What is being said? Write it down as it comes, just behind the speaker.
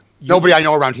nobody I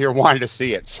know around here wanted to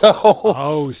see it. So.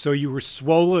 Oh, so you were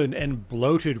swollen and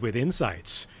bloated with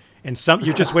insights, and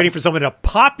you're just waiting for someone to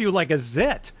pop you like a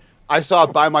zit. I saw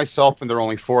it by myself, and there were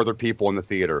only 4 other people in the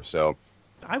theater. So.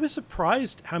 I was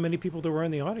surprised how many people there were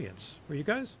in the audience. Were you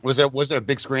guys? Was it a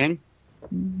big screening?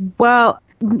 Well,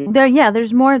 there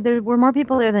were more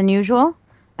people there than usual,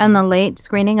 and the late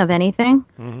screening of anything.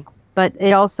 Mm-hmm. But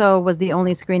it also was the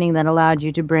only screening that allowed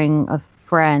you to bring a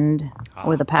friend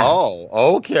with a pass.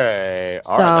 Oh, okay.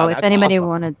 All right, so if anybody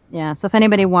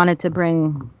wanted to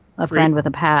bring a friend with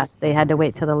a pass, they had to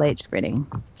wait till the late screening.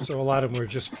 So a lot of them were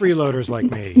just freeloaders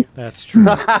like me. That's true.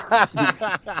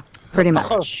 Pretty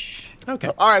much.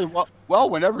 Okay. All right. Well,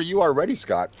 whenever you are ready,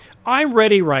 Scott. I'm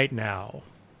ready right now.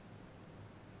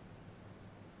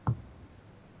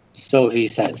 So he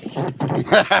says. You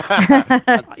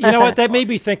know what? That made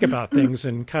me think about things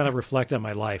and kind of reflect on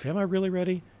my life. Am I really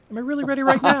ready? Am I really ready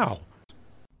right now?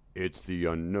 It's the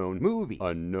unknown movie.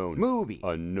 Unknown movie.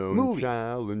 Unknown movie.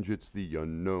 Challenge. It's the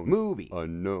unknown movie.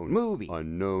 Unknown movie.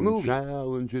 Unknown movie.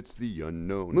 Challenge. It's the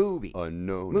unknown movie.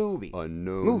 Unknown movie.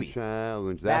 Unknown movie.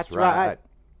 Challenge. That's right.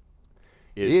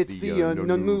 It's the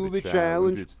unknown movie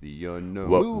challenge. It's the unknown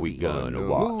what we gonna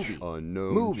watch.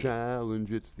 Unknown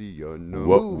challenge. It's the unknown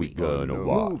what we gonna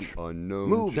watch.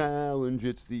 Unknown challenge.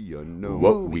 It's the unknown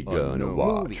what we gonna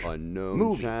watch.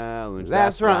 Unknown challenge.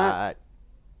 That's right.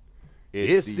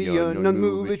 It's the unknown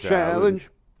movie challenge.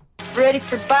 Ready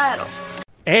for battle.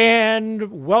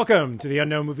 And welcome to the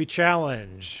Unknown Movie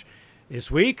Challenge.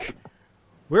 This week,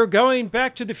 we're going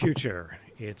back to the future.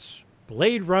 It's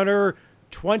Blade Runner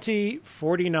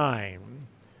 2049,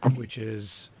 which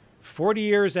is 40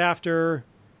 years after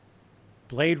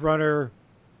Blade Runner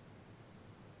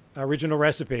Original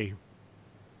Recipe,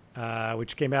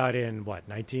 which came out in,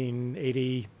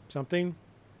 1980 something?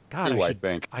 God, I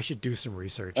think. I should do some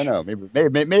research. I know, maybe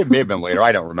have been later.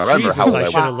 I don't remember. Jesus, I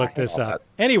should have looked this up.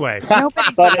 Anyway.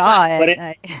 Nobody saw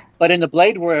it. But in the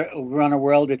Blade Runner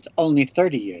world, it's only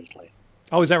 30 years later.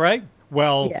 Oh, is that right?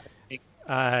 Well... Yeah.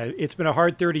 It's been a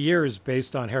hard 30 years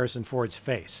based on Harrison Ford's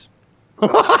face.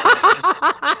 The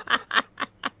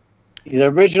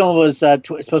original was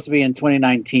supposed to be in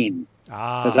 2019.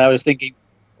 Because I was thinking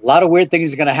a lot of weird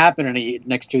things are going to happen in the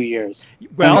next 2 years.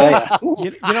 Well,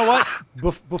 you know what?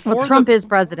 Before Trump is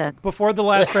president. Before the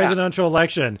last presidential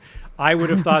election, I would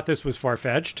have thought this was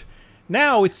far-fetched.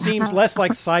 Now it seems less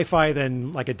like sci-fi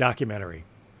than like a documentary.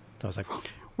 So I was like...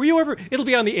 Were you ever... It'll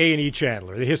be on the A&E channel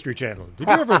or the History Channel. Did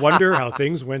you ever wonder how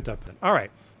things went up? All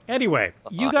right. Anyway,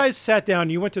 you guys sat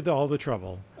down. You went to all the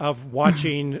trouble of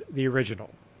watching the original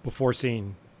before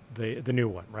seeing the new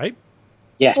one, right?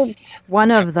 Yes. One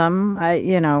of them,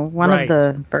 one of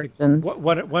the versions.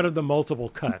 One of the multiple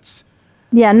cuts.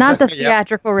 Yeah, not the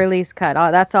theatrical release cut.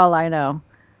 Oh, that's all I know.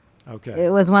 Okay.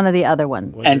 It was one of the other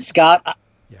ones. And Scott,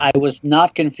 I was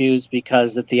not confused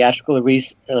because the theatrical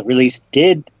release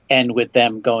did end with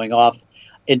them going off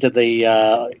into the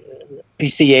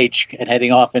PCH and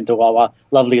heading off into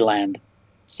Lovely Land.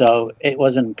 So it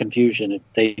wasn't confusion.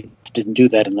 They didn't do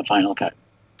that in the final cut.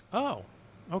 Oh,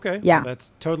 okay. Yeah. Well,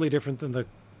 that's totally different than the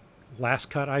last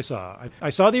cut I saw. I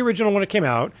saw the original when it came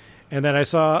out, and then I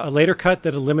saw a later cut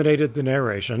that eliminated the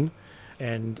narration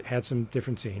and had some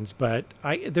different scenes. But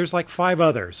there's like 5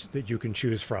 others that you can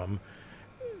choose from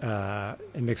and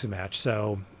mix and match.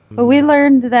 So... But we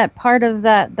learned that part of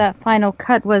that final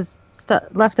cut was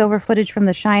leftover footage from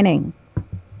The Shining.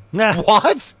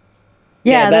 What?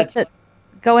 Yeah, that's it.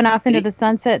 Going off into the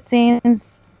sunset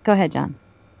scenes. Go ahead, John.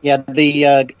 Yeah,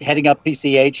 the heading up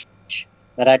PCH,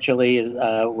 that actually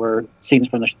were scenes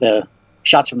from the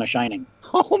shots from The Shining.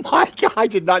 Oh my God, I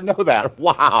did not know that.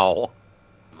 Wow.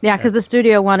 Yeah, because the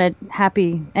studio wanted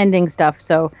happy ending stuff,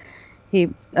 so he...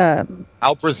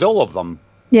 Out Brazil of them.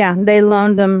 Yeah, they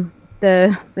loaned them...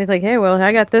 They're like, hey, well,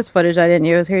 I got this footage I didn't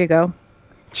use. Here you go.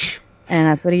 And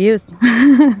that's what he used.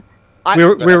 We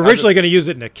were originally going to use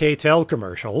it in a K-Tel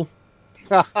commercial.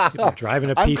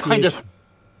 Driving a PCH.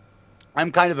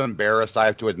 I'm kind of embarrassed, I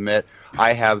have to admit.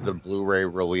 I have the Blu-ray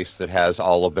release that has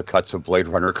all of the cuts of Blade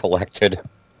Runner collected.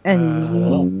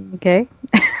 And okay.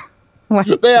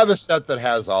 They have a set that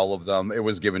has all of them. It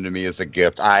was given to me as a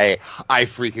gift. I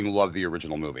freaking love the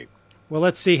original movie. Well,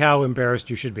 let's see how embarrassed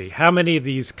you should be. How many of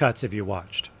these cuts have you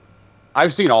watched?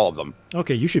 I've seen all of them.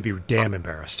 Okay, you should be damn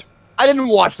embarrassed. I didn't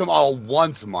watch them all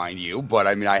once, mind you, but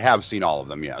I mean, I have seen all of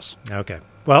them, yes. Okay.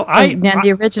 Well, and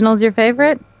the original's your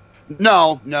favorite?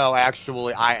 No,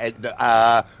 actually,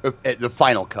 the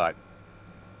final cut.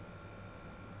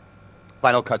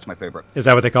 Final cut's my favorite. Is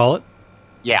that what they call it?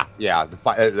 Yeah, yeah.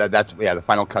 The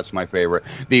final cut's my favorite.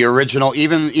 The original,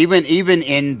 even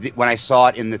when I saw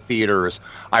it in the theaters,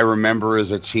 I remember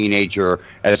as a teenager,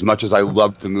 as much as I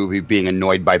loved the movie, being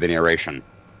annoyed by the narration.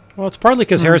 Well, it's partly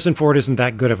because Harrison Ford isn't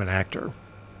that good of an actor.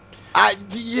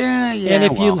 Yeah. And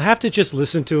if you have to just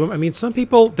listen to him, I mean, some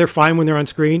people, they're fine when they're on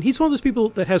screen. He's one of those people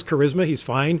that has charisma. He's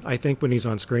fine, I think, when he's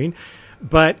on screen.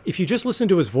 But if you just listen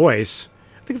to his voice,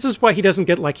 I think this is why he doesn't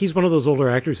get, like, he's one of those older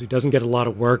actors who doesn't get a lot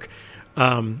of work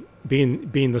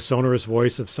being the sonorous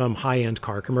voice of some high-end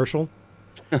car commercial.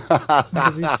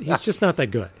 Because he's just not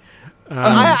that good.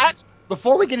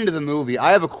 Before we get into the movie,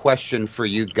 I have a question for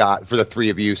you guys, for the three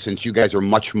of you, since you guys are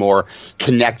much more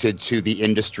connected to the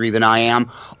industry than I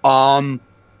am.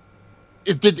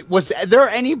 Was there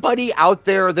anybody out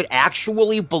there that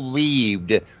actually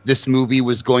believed this movie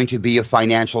was going to be a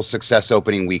financial success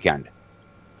opening weekend?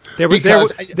 There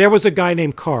was a guy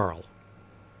named Carl.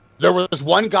 There was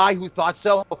one guy who thought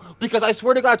so, because I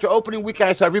swear to God, after opening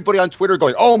weekend, I saw everybody on Twitter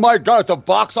going, "Oh my God, it's a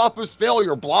box office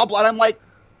failure, blah, blah." And I'm like,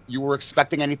 you were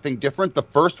expecting anything different? The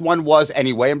first one was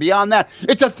anyway, and beyond that,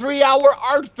 it's a 3-hour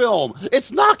art film.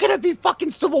 It's not going to be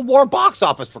fucking Civil War box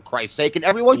office, for Christ's sake, and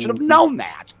everyone should have known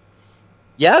that.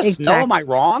 Yes? Exactly. No? Am I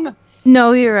wrong?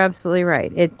 No, you're absolutely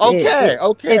right. It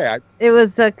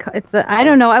was I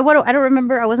don't know. I don't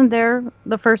remember. I wasn't there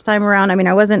the first time around. I mean,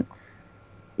 I wasn't,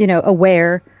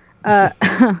 aware.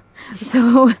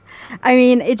 So, I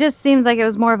mean, it just seems like it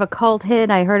was more of a cult hit.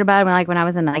 I heard about it when I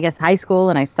was in, I guess, high school,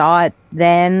 and I saw it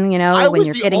then, when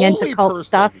you're getting into cult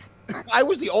stuff. I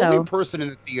was the only person in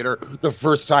the theater the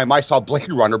first time I saw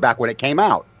Blade Runner back when it came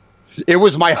out. It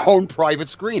was my own private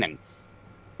screening.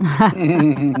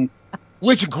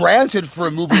 Which, granted, for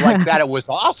a movie like that, it was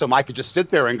awesome. I could just sit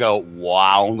there and go,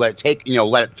 "Wow!" Just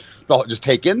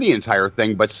take in the entire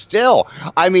thing. But still,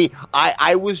 I mean,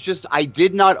 I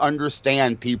did not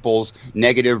understand people's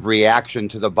negative reaction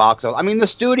to the box office. I mean, the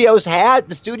studio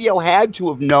had to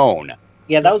have known.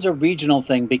 Yeah, that was a regional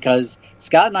thing, because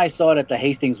Scott and I saw it at the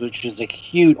Hastings, which is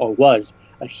was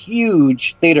a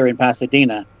huge theater in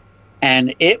Pasadena,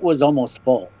 and it was almost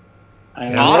full.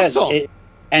 Awesome.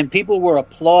 And people were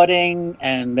applauding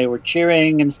and they were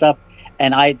cheering and stuff.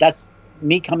 And that's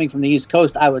me coming from the East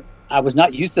Coast. I was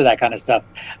not used to that kind of stuff.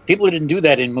 People didn't do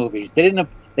that in movies. They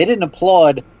didn't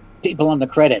applaud people on the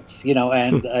credits,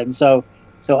 and so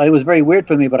it was very weird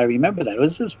for me. But I remember that it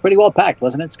was pretty well packed,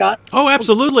 wasn't it, Scott? Oh,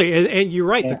 absolutely. And you're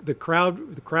right. Yeah. The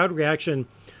crowd reaction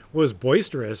was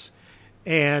boisterous,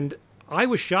 and I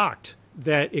was shocked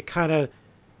that it kind of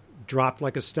dropped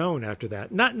like a stone after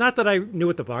that. Not that I knew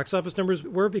what the box office numbers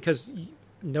were, because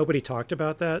nobody talked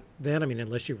about that then. I mean,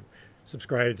 unless you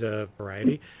subscribed to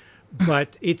Variety.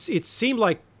 But it seemed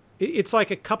like it's like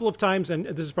a couple of times, and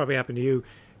this has probably happened to you.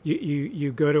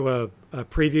 You go to a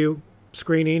preview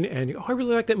screening and I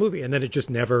really like that movie, and then it just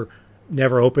never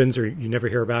opens, or you never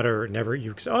hear about it, or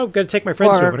you say, "Oh, I've got to take my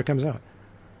friends to it when it comes out."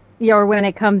 Yeah, or when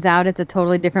it comes out, it's a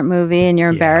totally different movie, and you're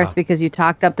embarrassed because you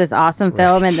talked up this awesome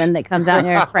film, and then it comes out, and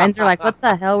your friends are like, "What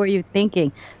the hell were you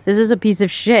thinking? This is a piece of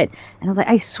shit." And I was like,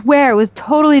 "I swear, it was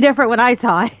totally different when I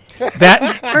saw it."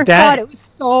 It was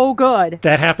so good.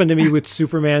 That happened to me with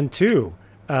Superman 2.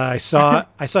 I saw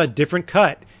a different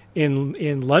cut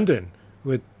in London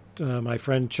with my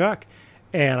friend Chuck,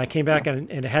 and I came back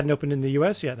and it hadn't opened in the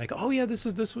U.S. yet. And I go, "Oh yeah, this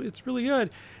it's really good."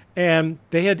 And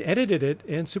they had edited it,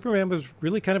 and Superman was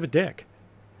really kind of a dick.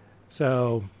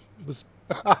 So it was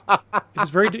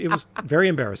very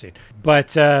embarrassing. But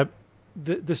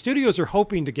the studios are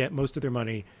hoping to get most of their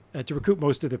money to recoup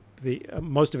most of it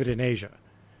in Asia.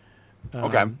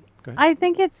 Okay. I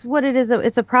think it's what it is.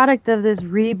 It's a product of this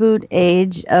reboot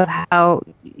age of how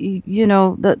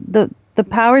the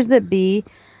powers that be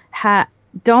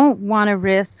don't want to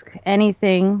risk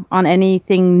anything on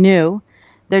anything new.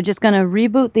 They're just going to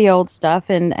reboot the old stuff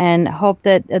and hope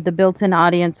that the built-in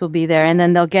audience will be there, and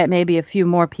then they'll get maybe a few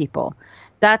more people.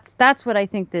 That's what I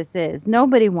think this is.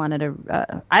 Nobody wanted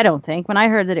I don't think, when I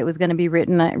heard that it was going to be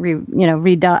written, a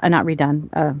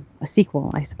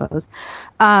sequel, I suppose.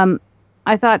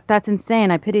 I thought, that's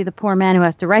insane. I pity the poor man who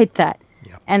has to write that.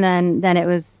 Yep. And then it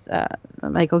was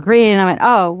Michael Green, and I went,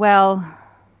 oh well.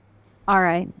 All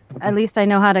right. At least I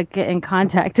know how to get in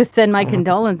contact to send my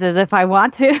condolences if I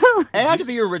want to. And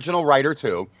the original writer,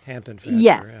 too. Hampton Fancher,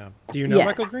 yes. Yeah. Do you know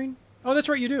Michael Green? Oh, that's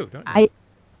right, you do, don't you?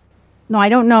 No, I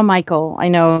don't know Michael. I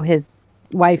know his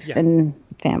wife and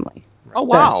family. Oh,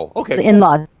 wow. Okay. The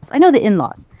in-laws. I know the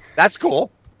in-laws. That's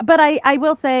cool. But I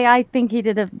will say, I think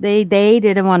they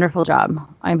did a wonderful job.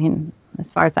 I mean,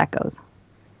 as far as that goes.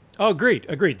 Oh, agreed.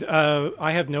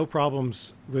 I have no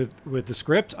problems with the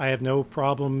script. I have no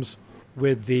problems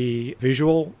with the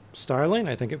visual styling.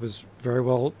 I think it was very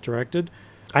well directed.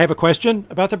 I have a question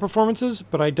about the performances,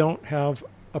 but I don't have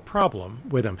a problem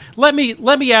with them. Let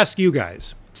me ask you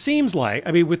guys. Seems like,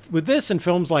 I mean, with this and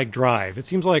films like Drive, it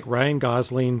seems like Ryan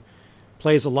Gosling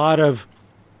plays a lot of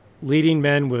leading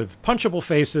men with punchable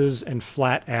faces and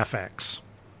flat affects.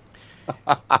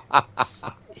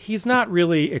 He's not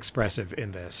really expressive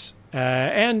in this,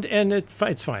 and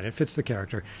it's fine. It fits the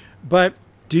character. But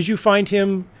did you find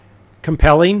him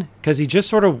compelling? Because he just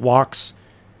sort of walks.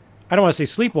 I don't want to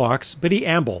say sleepwalks, but he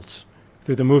ambles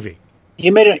through the movie.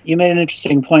 You made an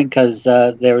interesting point, because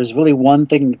there was really one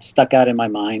thing that stuck out in my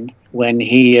mind when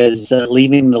he is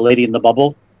leaving the lady in the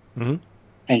bubble, mm-hmm.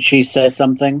 and she says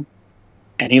something,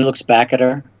 and he looks back at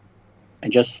her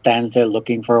and just stands there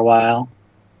looking for a while,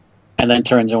 and then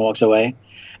turns and walks away.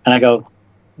 And I go,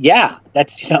 yeah,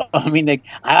 that's, I mean,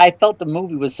 I felt the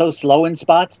movie was so slow in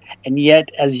spots, and yet,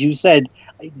 as you said,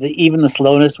 even the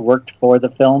slowness worked for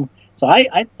the film. So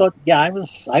I thought,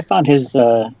 I found his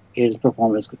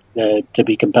performance to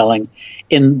be compelling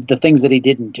in the things that he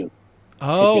didn't do.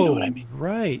 Oh, if you know what I mean.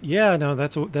 Right. Yeah, no,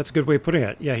 that's a good way of putting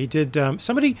it. Yeah, he did.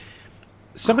 Somebody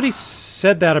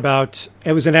said that about,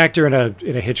 it was an actor in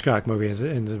a Hitchcock movie.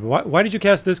 And why did you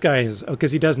cast this guy?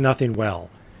 Because he does nothing well.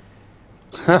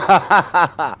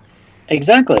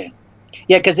 Exactly.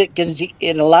 Yeah, because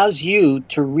it allows you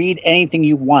to read anything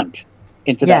you want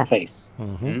into that face.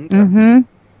 Mm-hmm. Mm-hmm.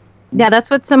 Yeah, that's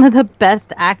what some of the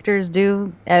best actors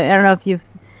do. I don't know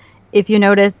if you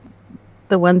notice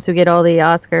the ones who get all the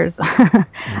Oscars,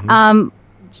 mm-hmm.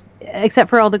 Except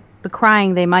for all the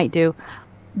crying they might do,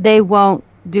 they won't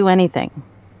do anything.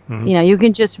 Mm-hmm. You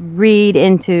can just read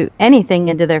into anything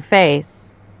into their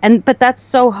face, but that's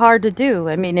so hard to do.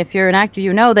 I mean, if you're an actor,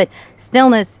 you know that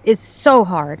stillness is so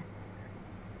hard.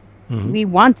 Mm-hmm. We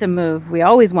want to move. We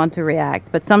always want to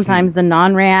react. But sometimes the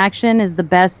non-reaction is the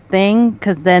best thing,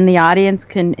 because then the audience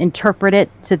can interpret it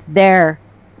to their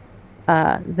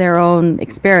own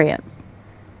experience.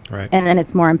 Right. And then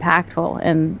it's more impactful.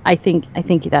 And I think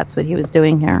that's what he was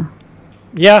doing here.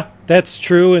 Yeah, that's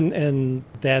true. And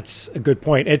that's a good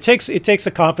point. It takes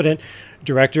a confident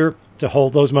director to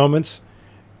hold those moments,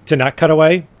 to not cut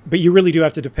away. But you really do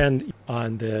have to depend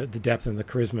on the depth and the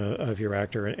charisma of your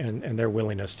actor and their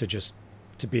willingness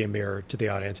to be a mirror to the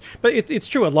audience. But it's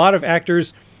true. A lot of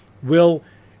actors will,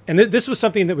 and this was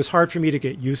something that was hard for me to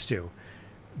get used to,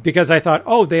 because I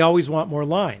thought, they always want more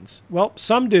lines. Well,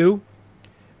 some do,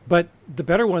 but the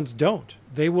better ones don't.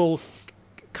 They will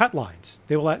cut lines.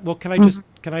 They will, well, can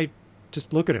I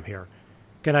just look at him here?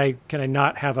 Can I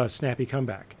not have a snappy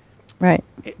comeback? Right.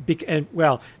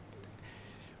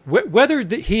 Whether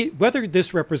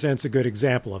this represents a good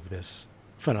example of this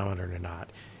phenomenon or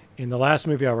not, in the last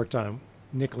movie I worked on,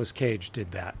 Nicolas Cage did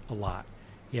that a lot.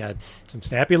 He had some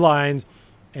snappy lines,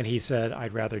 and he said,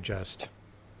 "I'd rather just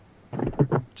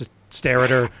stare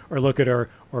at her, or look at her,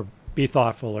 or be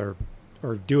thoughtful, or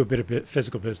do a bit of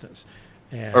physical business,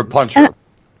 or punch her."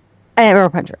 Or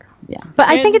punch her, yeah. But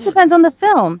I think it depends on the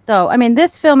film, though. I mean,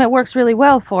 this film it works really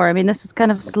well for. I mean, this is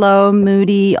kind of slow,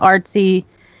 moody, artsy.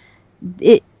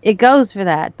 It goes for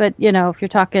that, but if you're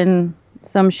talking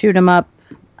some shoot 'em up,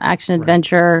 action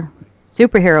adventure,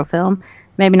 superhero film,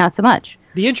 maybe not so much.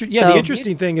 The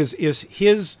interesting thing is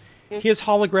his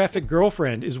holographic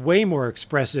girlfriend is way more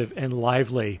expressive and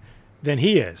lively than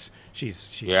he is.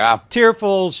 She's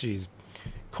tearful, she's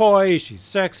coy, she's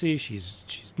sexy,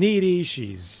 she's needy,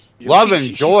 she's love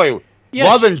and joy.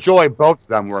 Love and joy, both of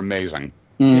them were amazing.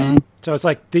 Mm-hmm. Yeah. So it's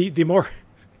like the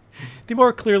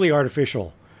more clearly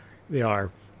artificial they are,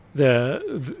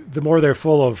 the more they're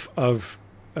full of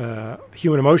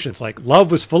human emotions. Like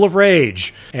love was full of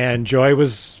rage, and joy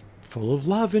was full of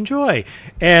love and joy,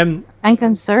 and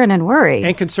concern and worry,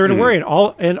 and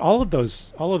all of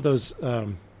those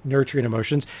nurturing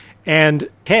emotions. And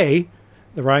Kay,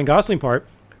 the Ryan Gosling part,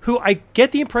 who I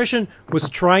get the impression was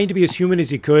trying to be as human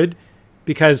as he could,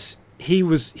 because he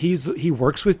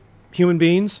works with human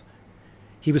beings.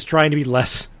 He was trying to be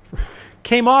less.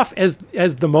 Came off as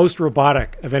the most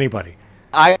robotic of anybody.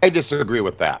 I disagree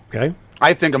with that. Okay.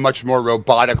 I think a much more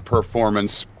robotic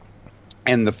performance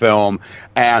in the film.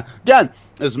 And again,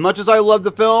 as much as I love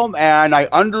the film and I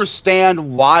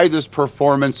understand why this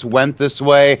performance went this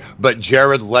way, but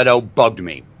Jared Leto bugged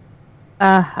me.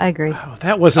 I agree. Oh,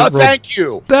 that wasn't. Thank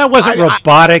you. That wasn't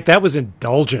robotic. That was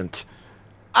indulgent.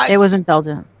 It was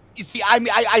indulgent. You see, I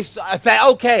mean,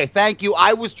 okay, thank you.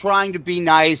 I was trying to be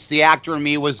nice. The actor in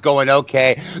me was going,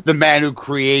 okay, the man who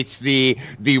creates the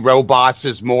robots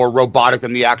is more robotic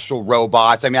than the actual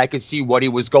robots. I mean, I could see what he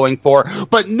was going for,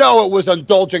 but no, it was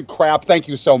indulgent crap. Thank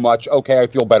you so much. Okay, I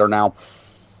feel better now.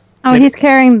 Oh, he's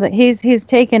carrying he's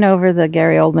taken over the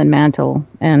Gary Oldman mantle,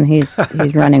 and he's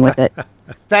running with it.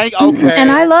 Okay.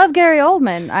 And I love Gary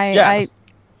Oldman. Yes.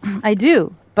 I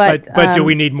do. But do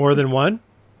we need more than one?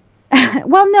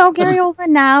 Well, no, Gary Oldman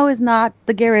now is not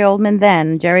the Gary Oldman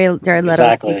then. Jared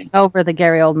Leto over the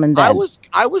Gary Oldman then.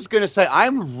 I was going to say,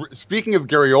 speaking of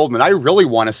Gary Oldman, I really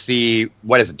want to see,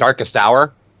 what is it, Darkest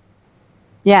Hour?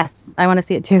 Yes, I want to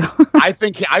see it too. I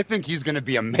think he's going to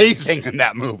be amazing in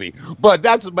that movie. But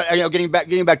getting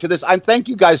back to this, I thank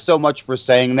you guys so much for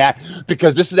saying that,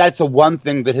 because that's the one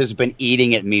thing that has been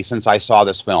eating at me since I saw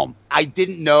this film. I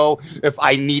didn't know if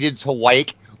I needed to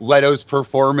like Leto's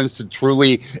performance to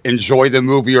truly enjoy the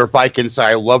movie, or if I can say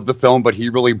I love the film, but he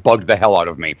really bugged the hell out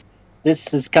of me.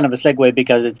 This is kind of a segue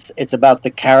because it's about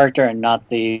the character and not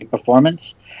the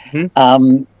performance.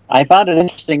 Mm-hmm. I found it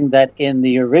interesting that in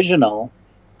the original,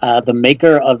 the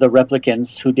maker of the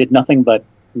replicants, who did nothing but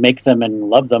make them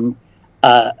and love them,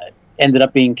 ended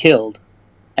up being killed.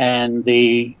 And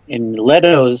in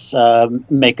Leto's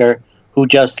maker, who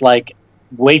just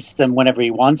wastes them whenever he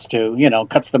wants to,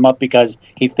 cuts them up because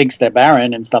he thinks they're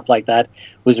barren and stuff like that,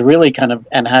 was really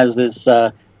and has this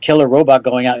killer robot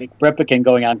replicant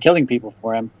going out and killing people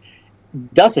for him,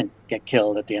 doesn't get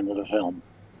killed at the end of the film.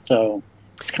 So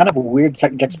it's kind of a weird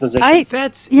juxtaposition. I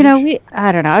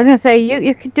don't know. I was going to say,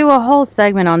 you could do a whole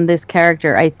segment on this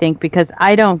character, I think, because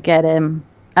I don't get him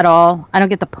at all. I don't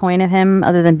get the point of him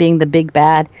other than being the big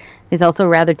bad. He's also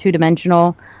rather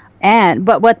two-dimensional.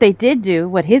 But what they did do,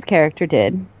 what his character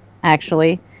did,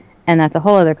 actually, and that's a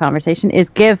whole other conversation, is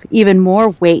give even more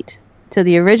weight to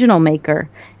the original maker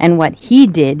and what he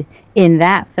did in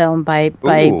that film by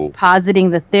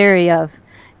positing the theory of,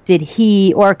 did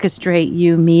he orchestrate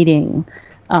you meeting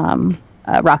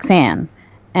Roxanne?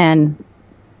 And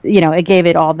it gave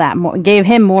it all that more, gave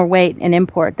him more weight and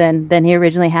import than he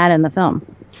originally had in the film.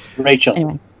 Rachel.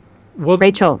 Anyway. Well,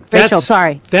 Rachel.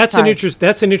 Sorry. That's an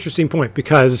interesting point,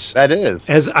 because that is,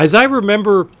 as I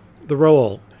remember the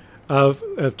role of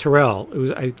Terrell,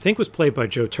 I think was played by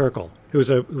Joe Turkel, who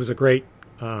was a great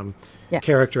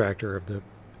character actor of the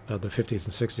 50s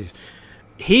and 60s.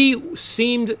 He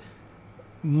seemed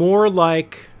more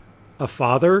like a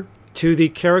father to the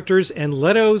characters, and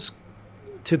Leto's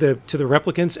to the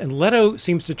replicants, and Leto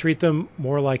seems to treat them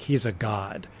more like he's a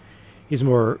god. He's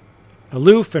more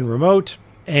aloof and remote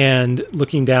and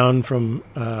looking down from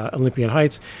Olympian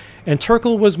Heights. And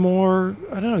Turkel was more,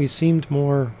 I don't know, he seemed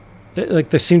more, like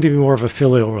there seemed to be more of a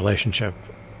filial relationship.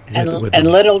 And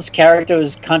Leto's character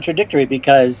is contradictory,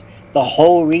 because the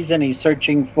whole reason he's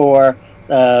searching for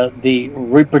the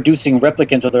reproducing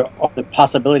replicants, or the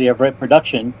possibility of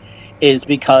reproduction, is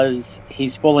because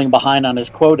he's falling behind on his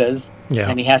quotas,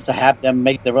 and he has to have them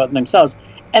make themselves.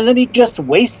 And then he just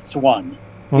wastes one,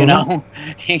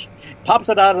 He pops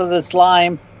it out of the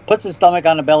slime, puts his stomach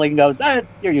on the belly, and goes,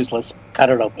 you're useless. Cut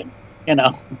it open,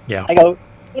 Yeah. I go,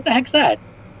 what the heck's that?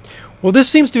 Well, this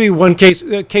seems to be one case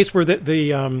where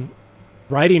the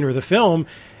writing or the film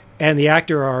and the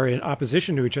actor are in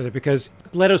opposition to each other, because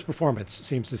Leto's performance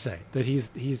seems to say that he's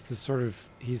the sort of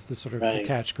right.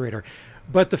 detached creator,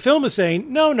 but the film is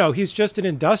saying no, he's just an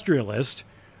industrialist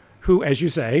who, as you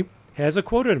say, has a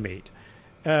quota to meet.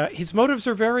 His motives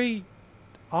are very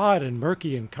odd and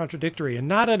murky and contradictory, and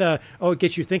not in a it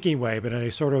gets you thinking way, but in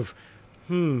a sort of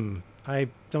I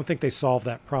don't think they solve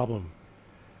that problem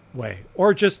way,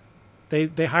 or just they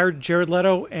hired Jared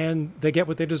Leto and they get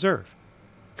what they deserve.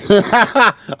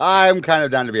 I'm kind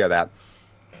of down to be at that.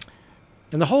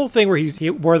 And the whole thing where he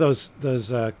wore those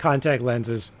contact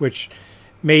lenses, which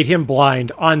made him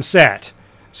blind on set,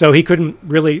 so he couldn't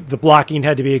really. The blocking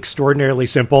had to be extraordinarily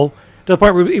simple, to the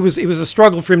point where it was a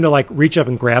struggle for him to reach up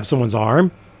and grab someone's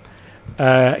arm. He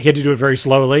had to do it very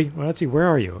slowly. Well, let's see, where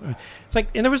are you? It's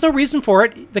and there was no reason for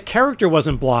it. The character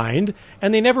wasn't blind,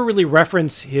 and they never really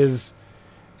reference his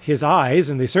eyes,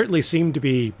 and they certainly seemed to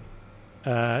be.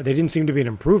 They didn't seem to be an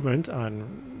improvement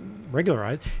on regular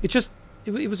eyes. It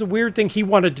was a weird thing. He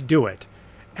wanted to do it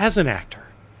as an actor.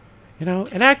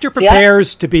 An actor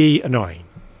prepares to be annoying.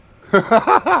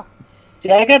 See,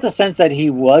 I got the sense that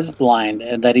he was blind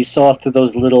and that he saw through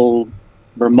those little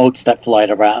remotes that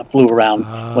flew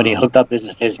around when he hooked up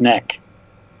his neck.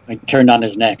 He turned on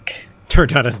his neck.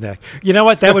 Turned on his neck. You know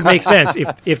what? That would make sense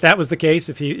if that was the case.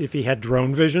 If he had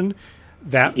drone vision,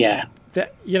 that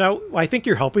I think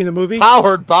you're helping the movie.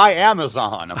 Powered by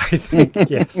Amazon. I think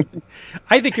yes.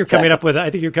 I think you're coming up with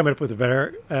a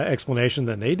better explanation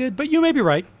than they did. But you may be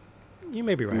right. You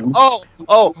may be right.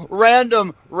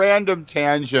 Random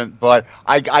tangent, but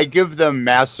I give them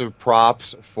massive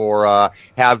props for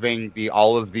having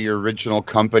all of the original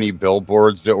company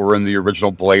billboards that were in the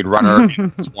original Blade Runner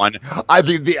one. I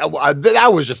think that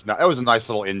was a nice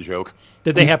little in joke.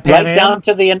 Did they have Pan Am? Right down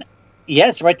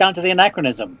to the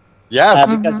anachronism.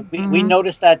 Yes, because we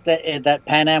noticed that that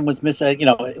Pan Am was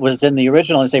it was in the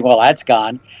original, and say, well, that's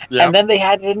gone, and then they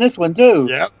had it in this one too.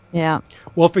 Yep. Yeah.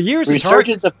 Well, for years,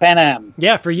 resurgence of Pan Am.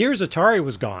 Yeah, for years Atari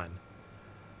was gone,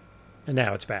 and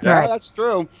now it's back. Yeah, that's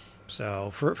true. So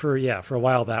for a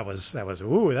while that was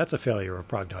that's a failure of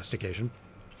prognostication.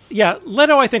 Yeah,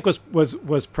 Leto I think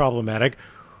was problematic.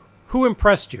 Who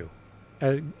impressed you?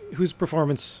 Whose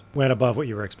performance went above what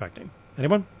you were expecting?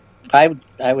 Anyone? I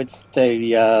would say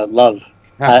Love.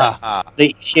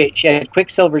 She had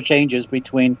Quicksilver changes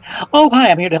between, oh, hi,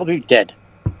 I'm here to help you, dead.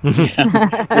 You're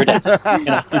dead.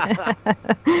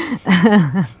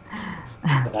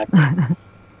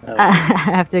 I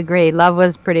have to agree. Love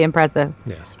was pretty impressive.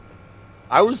 Yes.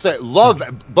 I would say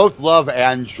both Love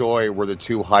and Joy were the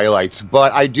two highlights,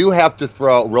 but I do have to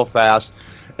throw real fast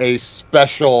a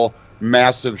special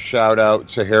massive shout out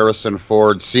to Harrison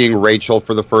Ford. Seeing Rachel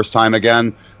for the first time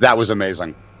again, that was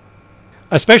amazing.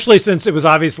 Especially since it was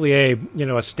obviously a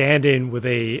stand-in with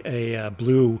a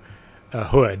blue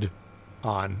hood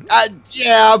on.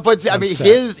 Yeah, but I mean,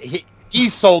 he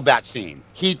sold that scene.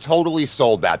 He totally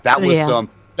sold that. That was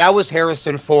that was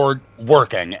Harrison Ford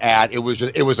working, and it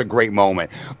was a great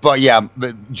moment. But yeah,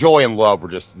 Joy and Love were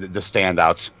just the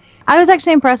standouts. I was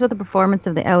actually impressed with the performance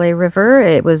of the LA River.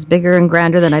 It was bigger and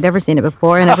grander than I'd ever seen it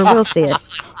before, and never will see it.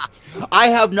 I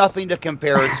have nothing to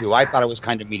compare it to. I thought it was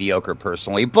kind of mediocre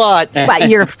personally, but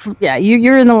you're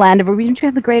in the land of. Didn't you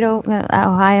have the Great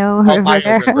Ohio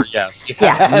River? Yes.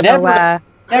 Yeah.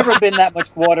 Never been that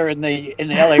much water in the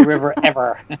LA River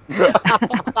ever.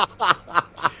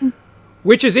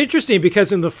 Which is interesting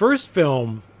because in the first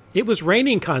film it was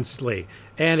raining constantly,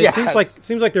 and it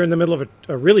seems like they're in the middle of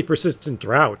a really persistent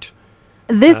drought.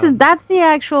 That's the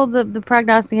actual the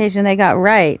prognostication they got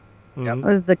right.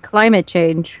 Was the climate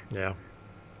change. Yeah.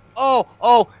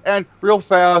 Oh, and real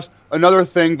fast, another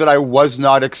thing that I was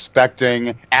not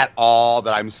expecting at all,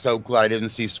 that I'm so glad I didn't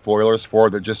see spoilers for,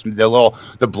 that just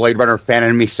the Blade Runner fan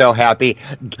in me so happy.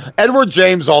 Edward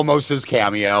James Olmos's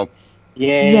cameo.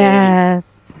 Yeah. Yes.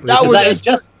 That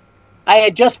was I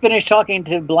had just finished talking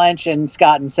to Blanche and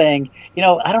Scott and saying,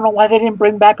 I don't know why they didn't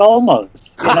bring back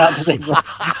Olmos.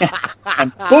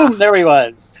 And boom, there he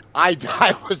was. When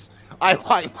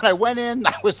I went in,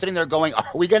 I was sitting there going,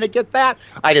 are we going to get that?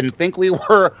 I didn't think we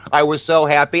were. I was so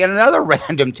happy. And another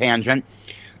random tangent,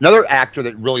 another actor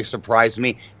that really surprised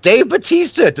me, Dave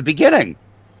Bautista at the beginning.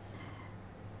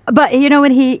 But you know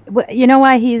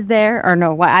why he's there? Or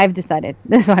no, why I've decided.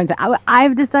 This is what I'm saying.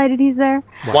 I've decided he's there.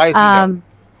 Why is he there?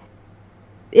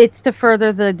 It's to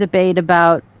further the debate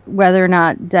about whether or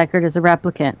not Deckard is a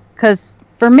replicant. Because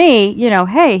for me,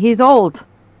 hey, he's old.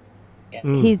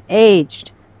 He's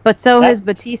aged. But so has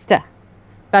Bautista.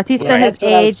 Bautista has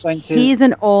aged. He's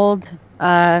an old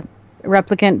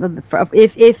replicant.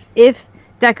 If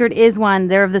Deckard is one,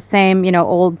 they're of the same,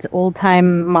 old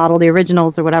time model, the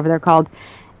originals or whatever they're called,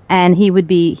 and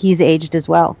he's aged as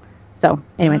well. So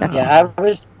anyway,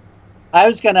 that's I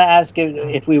was going to ask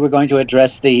if we were going to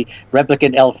address the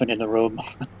replicant elephant in the room,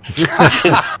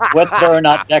 whether or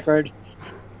not Deckard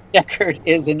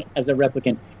is as a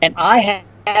replicant, and I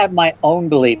have my own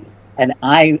belief. And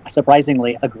I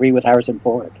surprisingly agree with Harrison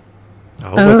Ford.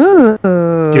 Do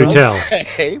tell.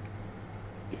 Hey.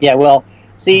 Yeah, well,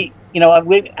 see,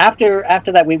 after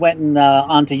that we went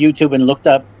onto YouTube and looked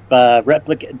up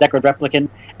Deckard Replicant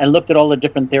and looked at all the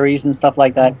different theories and stuff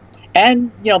like that.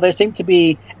 And there seemed to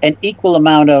be an equal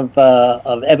amount of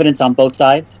evidence on both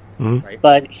sides. Mm-hmm. Right.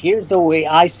 But here's the way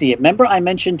I see it. Remember, I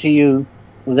mentioned to you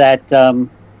that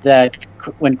that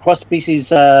when cross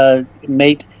species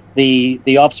mate,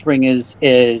 the offspring is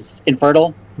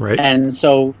infertile, right? And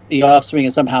so the offspring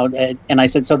is somehow. And I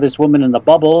said, so this woman in the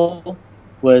bubble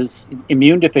was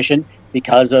immune deficient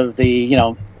because of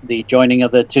the joining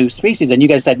of the two species. And you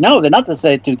guys said, no, they're not the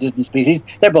two different species.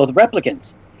 They're both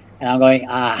replicants. And I'm going,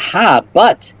 aha!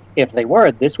 But if they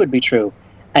were, this would be true.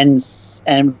 And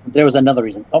there was another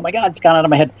reason. Oh my God, it's gone out of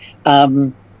my head.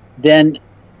 Then.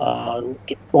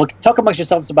 Well, talk amongst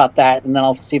yourselves about that, and then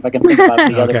I'll see if I can think about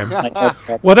the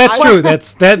other. Well, that's true.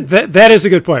 That is a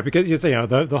good point, because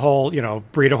the whole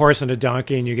breed a horse and a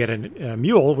donkey, and you get a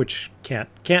mule, which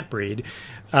can't breed.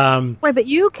 Wait, but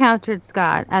you countered,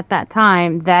 Scott, at that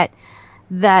time that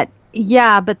but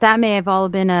that may have all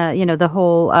been the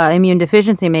whole immune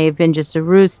deficiency may have been just a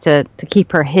ruse to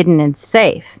keep her hidden and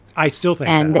safe. I still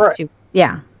think and that.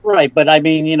 Yeah. Right, but I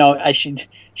mean,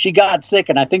 she got sick,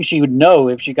 and I think she would know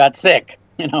if she got sick.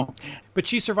 But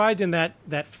she survived in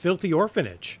that filthy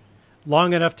orphanage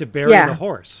long enough to bury the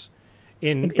horse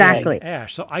in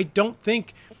ash. So I don't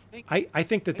think I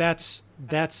think that's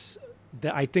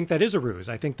I think that is a ruse.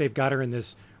 I think they've got her in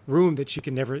this room that she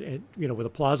can never, with a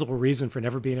plausible reason for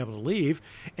never being able to leave,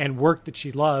 and work that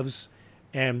she loves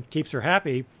and keeps her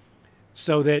happy,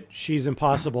 so that she's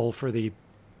impossible for the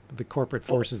corporate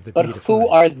forces that. But who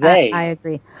are they? I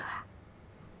agree.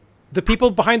 The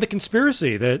people behind the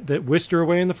conspiracy that whisked her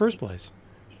away in the first place.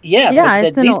 Yeah,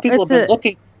 but these people have been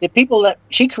looking. The people that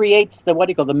she creates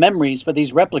the memories for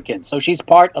these replicants. So she's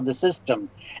part of the system,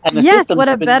 and the systems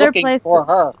have been looking for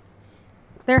her.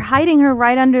 They're hiding her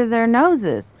right under their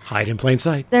noses. Hide in plain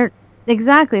sight. They're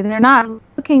not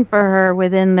looking for her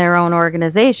within their own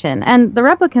organization, and the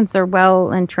replicants are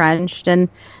well entrenched, and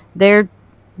they're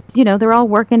all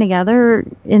working together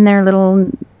in their little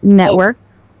network.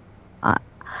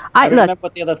 I remember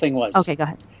what the other thing was. Okay, go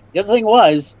ahead. The other thing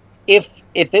was, if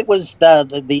it was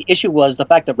the issue was the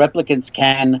fact that replicants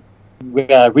can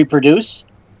reproduce,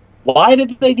 why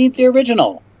did they need the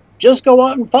original? Just go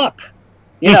out and fuck.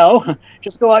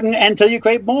 Just go out and until you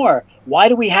create more. Why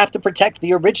do we have to protect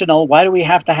the original? Why do we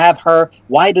have to have her?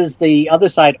 Why does the other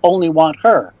side only want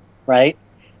her? Right?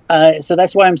 So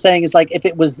that's why I'm saying is like if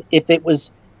it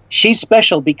was she's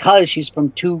special because she's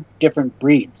from two different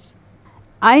breeds.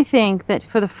 I think that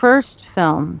for the first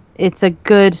film, it's a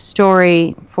good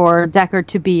story for Deckard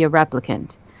to be a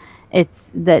replicant.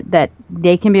 It's that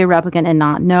they can be a replicant and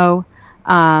not know.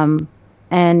 And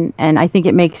I think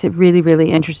it makes it really, really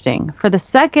interesting. For the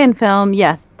second film,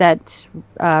 yes, that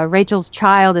Rachel's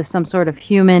child is some sort of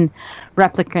human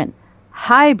replicant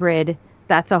hybrid.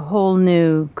 That's a whole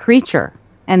new creature,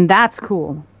 and that's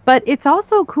cool. But it's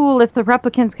also cool if the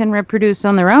replicants can reproduce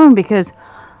on their own, because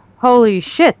holy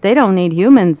shit, they don't need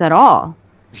humans at all.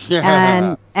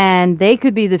 Yeah. And they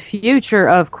could be the future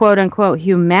of quote unquote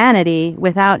humanity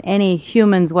without any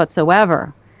humans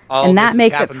whatsoever. And that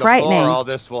makes it frightening. Before, all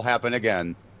this will happen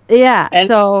again. Yeah.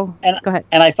 Go ahead.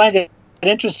 And I find it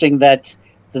interesting that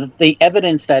the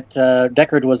evidence that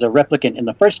Deckard was a replicant in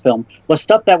the first film was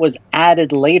stuff that was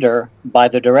added later by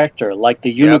the director, like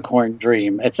the unicorn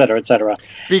dream, et cetera, et cetera.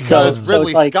 Because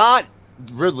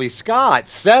Ridley Scott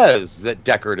says that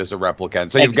Deckard is a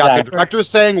replicant. So you've got the director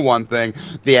saying one thing,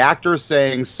 the actor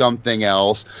saying something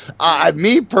else.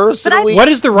 Me personally... What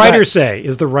does the writer say?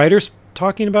 Is the writer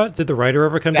talking about? Did the writer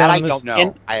ever come down on this? I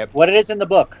don't know. What it is in the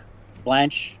book,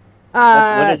 Blanche?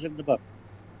 What is in the book?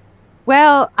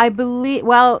 Well, I believe...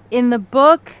 Well, in the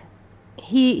book,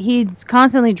 he's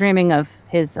constantly dreaming of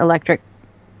his electric,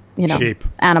 sheep.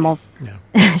 Animals.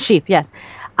 Yeah. Sheep, yes.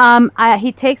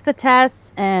 He takes the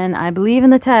test, and I believe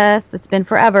in the test. It's been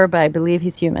forever, but I believe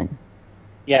he's human.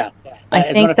 Yeah. I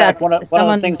think that's one of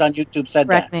the things on YouTube said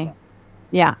that. Me.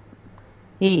 Yeah.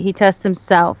 He tests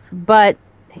himself, but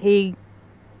who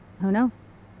knows?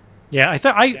 Yeah,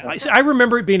 I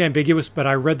remember it being ambiguous, but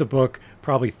I read the book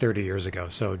probably 30 years ago,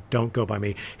 so don't go by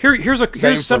me.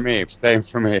 Same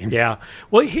for me. Yeah.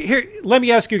 Well, here, let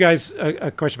me ask you guys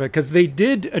a question about it, because they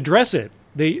did address it.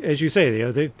 As you say,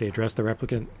 they addressed the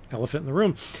replicant elephant in the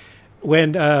room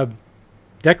when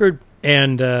Deckard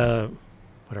and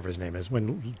whatever his name is,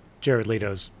 when Jared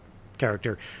Leto's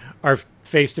character are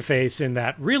face to face in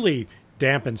that really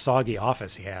damp and soggy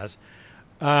office he has,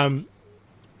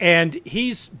 and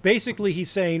he's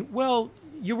saying, "Well,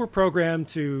 you were programmed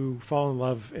to fall in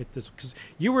love at this because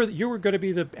you were going to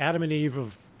be the Adam and Eve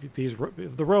of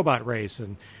the robot race,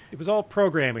 and it was all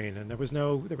programming, and there was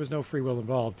no free will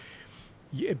involved."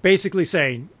 Basically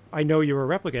saying, I know you're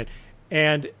a replicant.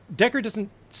 And Deckard doesn't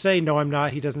say, no, I'm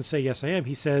not. He doesn't say, yes, I am.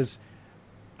 He says,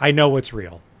 I know what's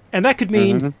real. And that could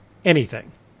mean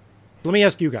anything. Let me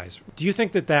ask you guys, do you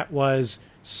think that was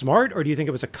smart, or do you think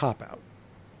it was a cop-out?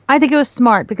 I think it was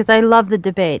smart, because I love the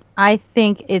debate. I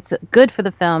think it's good for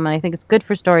the film, and I think it's good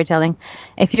for storytelling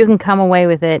if you can come away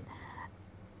with it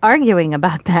arguing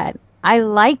about that. I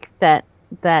like that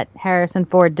Harrison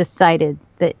Ford decided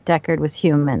that Deckard was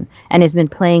human and has been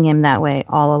playing him that way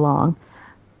all along.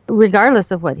 Regardless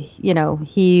of what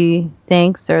he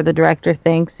thinks or the director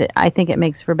thinks, I think it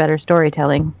makes for better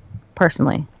storytelling,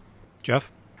 personally.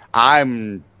 Jeff?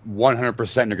 I'm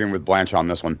 100% in agreement with Blanche on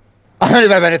this one. I don't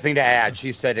even have anything to add.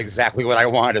 She said exactly what I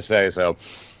wanted to say, so...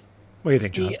 What do you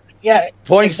think, John? Yeah,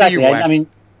 Points exactly. to you, Blanche. I mean,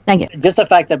 thank you. Just the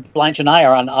fact that Blanche and I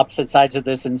are on opposite sides of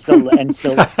this and still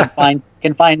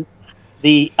can find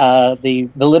the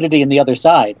validity in the other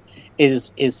side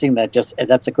is seeing that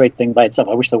that's a great thing by itself.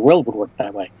 I wish the world would work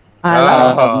that way.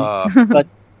 But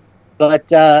But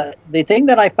the thing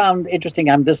that I found interesting,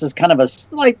 this is kind of a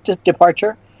slight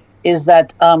departure, is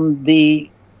that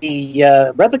the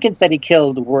replicants that he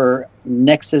killed were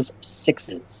Nexus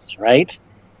 6s, right?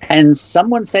 And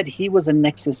someone said he was a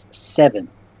Nexus 7.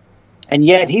 And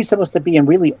yet he's supposed to be a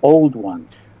really old one.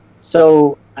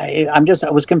 So I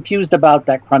was confused about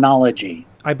that chronology.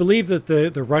 I believe that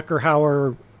the Rutger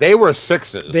Hauer... They were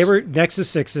 6s. They were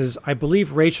Nexus 6s. I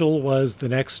believe Rachel was the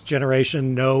next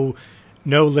generation, no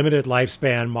limited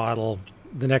lifespan model,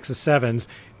 the Nexus 7s.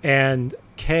 And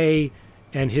K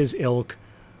and his ilk...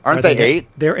 Aren't they 8?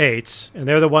 They're 8s, and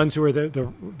they're the ones who are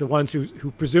the ones who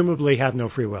presumably have no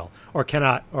free will, or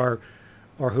cannot, or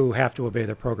who have to obey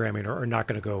their programming, or are not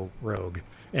going to go rogue,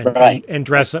 and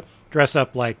dress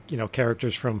up like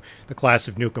characters from the class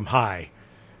of Nukem High.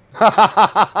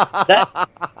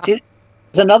 There's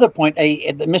another point.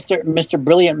 Mr.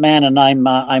 Brilliant Man, and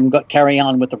I'm carry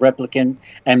on with the replicant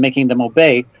and making them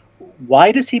obey.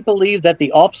 Why does he believe that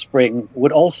the offspring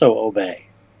would also obey?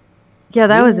 Yeah,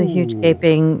 that was a huge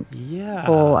gaping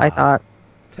hole, I thought.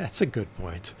 That's a good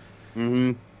point.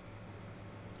 Mm-hmm.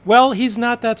 Well, he's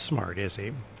not that smart, is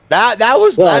he? That's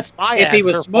my if answer. He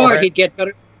was smart, he'd get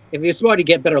better. If he was smart, he'd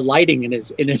get better lighting in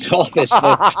his office.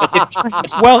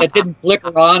 Well, it didn't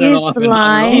flicker on and off.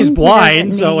 He's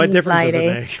blind, so what difference does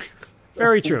it make?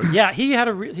 Very true. Yeah, he had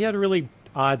a really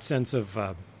odd sense of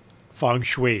feng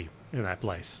shui in that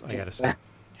place. I got to say.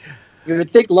 You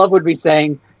would think Love would be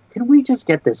saying, "Can we just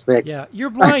get this fixed?" Yeah, you're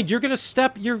blind. You're going to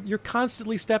step. You're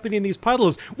constantly stepping in these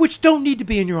puddles, which don't need to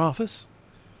be in your office.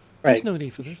 Right. There's no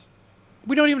need for this.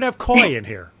 We don't even have koi in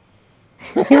here.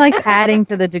 He likes adding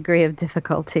to the degree of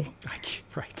difficulty.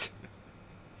 Right.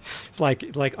 It's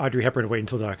like Audrey Hepburn, Wait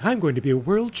Until Dark. I'm going to be a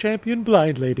world champion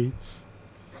blind lady.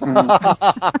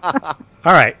 All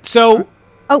right. So.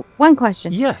 Oh, one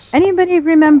question. Yes. Anybody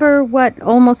remember what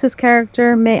Olmos's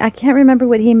character made? I can't remember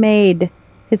what he made.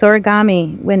 His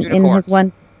origami in his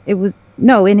one. It was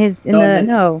no in his in the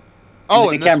no. Oh,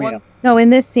 in in the this cameo. one? No, in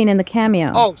this scene in the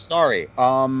cameo. Oh, sorry.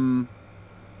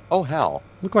 Oh hell.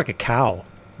 Looked like a cow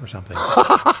or something.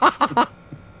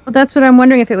 Well, that's what I'm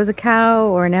wondering, if it was a cow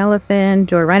or an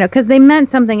elephant or a rhino, because they meant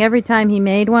something every time he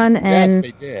made one. And yes,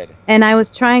 they did. And I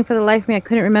was trying for the life of me, I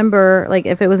couldn't remember, like,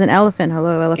 if it was an elephant.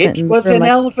 Hello, elephant. It was an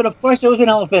elephant. Of course, it was an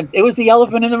elephant. It was the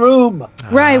elephant in the room.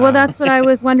 Right. Well, that's what I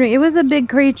was wondering. It was a big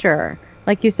creature,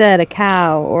 like you said, a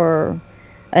cow or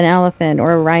an elephant or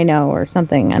a rhino or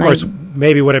something. And of course,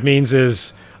 maybe what it means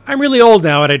is I'm really old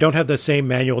now and I don't have the same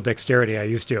manual dexterity I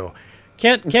used to.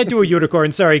 Can't do a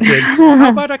unicorn. Sorry, kids. How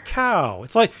about a cow?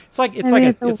 It's like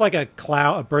a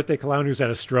clown, a birthday clown who's had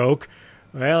a stroke.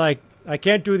 Well, I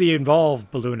can't do the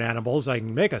involved balloon animals. I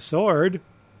can make a sword.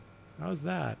 How's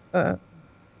that?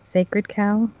 Sacred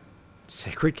cow.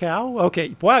 Sacred cow.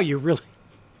 Okay. Wow, you're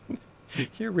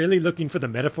really looking for the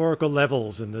metaphorical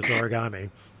levels in this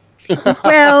origami.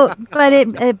 Well, but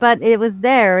it was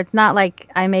there. It's not like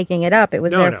I'm making it up. It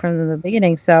was there from the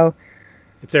beginning. So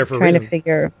it's there for trying a reason. to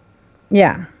figure.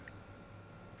 Yeah.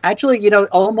 Actually,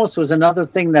 almost was another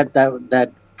thing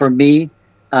that for me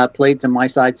played to my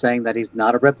side, saying that he's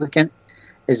not a replicant,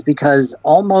 is because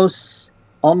almost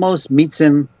meets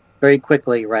him very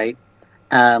quickly, right?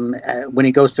 When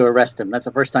he goes to arrest him, that's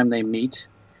the first time they meet,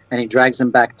 and he drags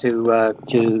him back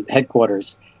to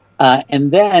headquarters, and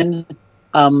then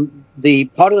the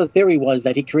part of the theory was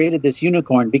that he created this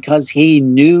unicorn because he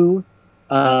knew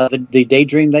the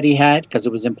daydream that he had, because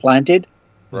it was implanted.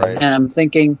 Right. And I'm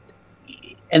thinking,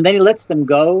 and then he lets them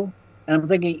go, and I'm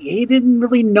thinking he didn't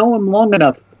really know him long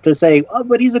enough to say, "Oh,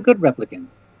 but he's a good replicant."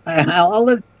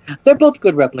 They're both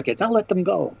good replicants. I'll let them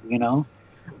go.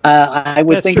 I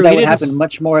would think that would happen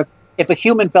much more if a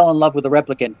human fell in love with a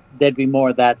replicant. There'd be more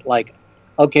of that, like,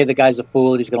 okay, the guy's a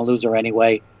fool. He's going to lose her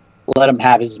anyway. Let him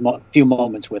have his few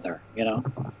moments with her.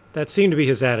 That seemed to be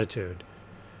his attitude.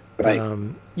 Right.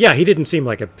 Yeah, he didn't seem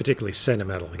like a particularly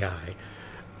sentimental guy.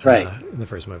 Right. In the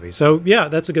first movie. So, yeah,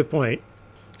 that's a good point.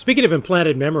 Speaking of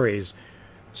implanted memories,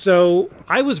 so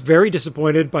I was very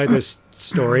disappointed by this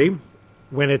story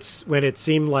when it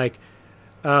seemed like,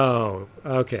 oh,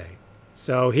 okay,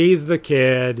 so he's the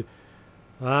kid,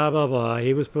 blah, blah, blah.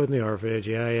 He was put in the orphanage.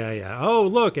 Yeah. Oh,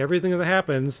 look, everything that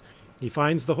happens, he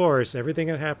finds the horse. Everything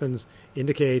that happens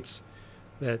indicates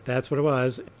that that's what it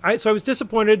was. So I was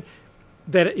disappointed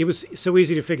that it was so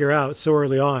easy to figure out so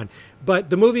early on.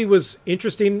 But the movie was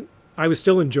interesting. I was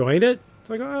still enjoying it. It's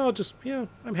like, oh,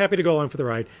 I'm happy to go along for the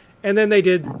ride. And then they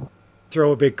did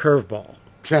throw a big curveball.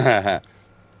 So hey,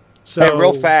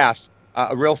 real fast.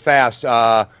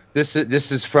 This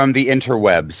is from the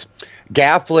interwebs.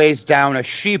 Gaff lays down a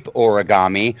sheep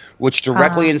origami, which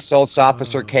directly insults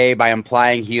Officer K by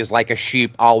implying he is like a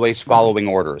sheep, always following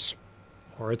orders.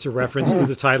 Or it's a reference to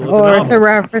the title of the Or novel. it's a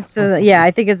reference to, I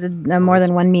think it's more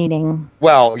than one meaning.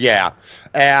 Well, yeah.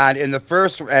 And in the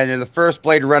first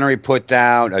Blade Runner, he put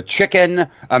down a chicken,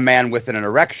 a man with an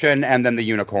erection, and then the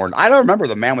unicorn. I don't remember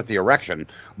the man with the erection,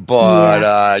 but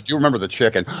I do remember the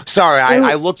chicken. Sorry,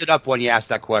 I looked it up when you asked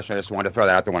that question. I just wanted to throw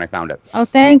that out there when I found it. Oh,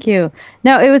 thank you.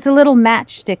 No, it was a little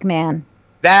matchstick man.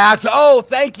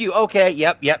 Thank you. Okay,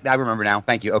 yep, I remember now.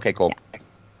 Thank you. Okay, cool. Yeah.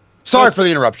 Sorry for the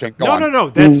interruption. Go on.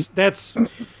 No. That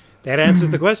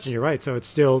answers the question. You're right. So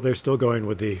they're still going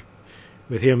with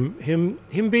him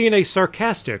being a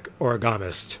sarcastic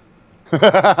origamist.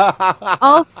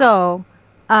 Also,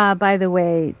 by the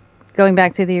way, going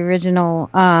back to the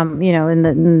original,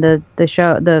 in the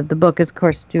show, the book is, of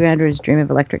course, To Andrew's Dream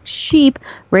of Electric Sheep.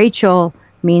 Rachel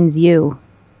means you.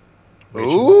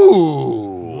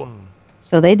 Ooh.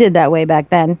 So they did that way back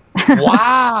then.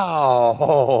 Wow.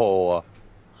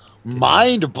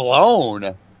 Mind blown.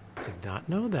 Did not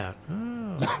know that.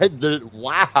 Oh.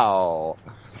 Wow.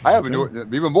 I have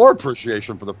even more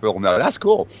appreciation for the film now. That's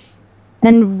cool.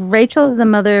 And Rachel is the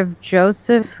mother of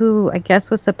Joseph, who I guess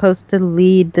was supposed to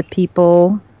lead the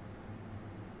people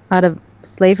out of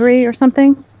slavery or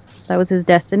something. That was his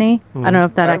destiny. I don't know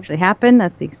if that actually happened.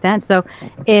 That's the extent. So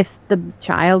if the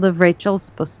child of Rachel's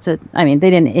supposed to... I mean, they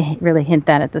didn't really hint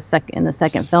that in the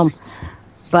second film.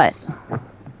 But...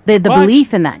 The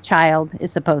belief in that child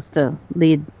is supposed to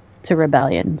lead to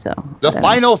rebellion. So the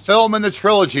final film in the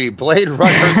trilogy, Blade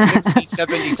Runner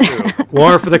 2072.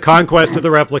 War for the Conquest of the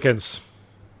Replicants.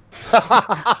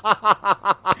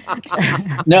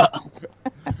 No.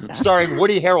 Starring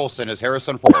Woody Harrelson as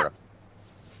Harrison Ford.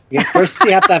 Yeah, first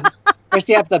you have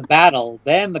to battle,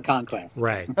 then the conquest.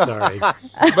 Right. Sorry.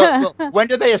 but when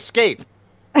do they escape?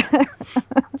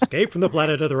 Escape from the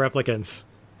planet of the replicants.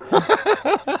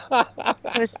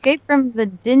 To escape from the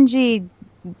dingy,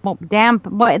 damp...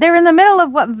 They're in the middle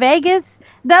of Vegas?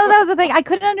 That was the thing. I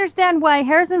couldn't understand why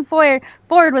Harrison Ford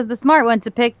was the smart one to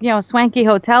pick, a swanky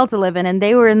hotel to live in, and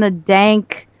they were in the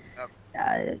dank,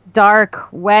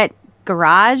 dark, wet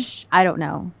garage. I don't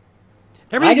know.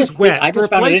 Everything is wet. I just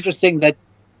found it interesting that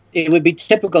it would be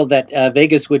typical that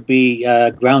Vegas would be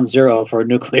ground zero for a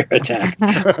nuclear attack.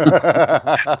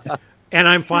 And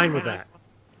I'm fine with that.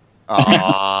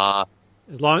 Aww.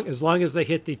 As long as they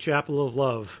hit the Chapel of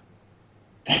Love,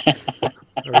 where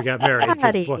we got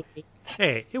married. Boy,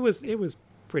 hey, it was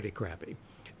pretty crappy.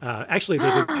 Actually,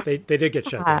 they did get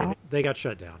shut down. They got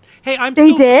shut down. Hey,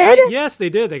 They did? Yes, they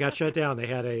did. They got shut down. They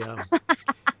had a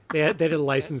they had a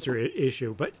licensor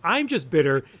issue. But I'm just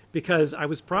bitter because I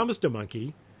was promised a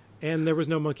monkey, and there was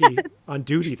no monkey on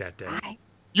duty that day.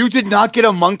 You did not get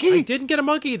a monkey? I didn't get a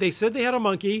monkey. They said they had a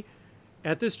monkey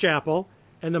at this chapel.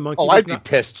 And the monkey. I'd be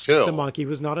pissed too. The monkey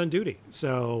was not on duty,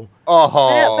 so. What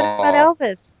about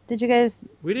Elvis? Did you guys?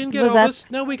 We didn't get Elvis.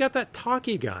 No, we got that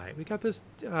talkie guy. We got this.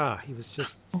 He was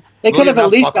just. They could have at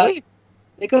least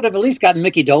gotten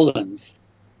Mickey Dolenz.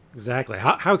 Exactly.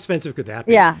 How expensive could that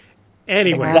be? Yeah.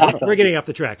 Anyway, exactly. We're getting off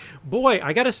the track. Boy,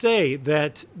 I got to say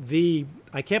that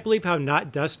I can't believe how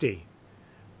not dusty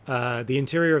the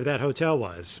interior of that hotel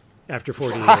was after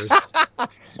 40 years.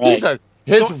 Right.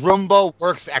 His Roomba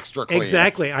works extra clean.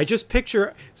 Exactly. I just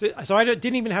picture, so I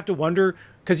didn't even have to wonder,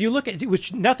 because you look at it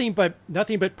was nothing but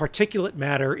particulate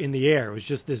matter in the air. It was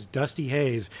just this dusty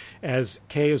haze as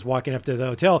Kay is walking up to the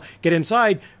hotel. Get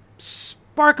inside,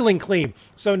 sparkling clean.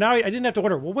 So now I didn't have to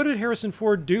wonder, well, what did Harrison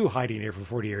Ford do hiding here for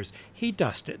 40 years? He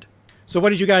dusted. So how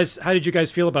did you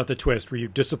guys feel about the twist? Were you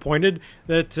disappointed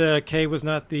that Kay was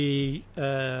not the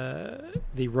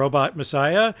robot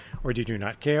messiah, or did you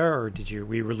not care, or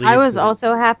were you relieved? I was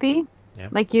also happy,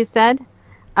 like you said.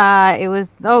 It was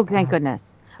thank goodness.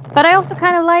 But I also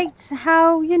kind of liked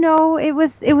how it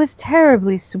was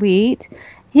terribly sweet.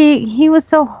 He was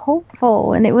so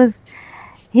hopeful, and it was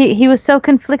he was so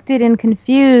conflicted and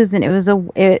confused, and it was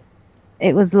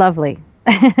lovely.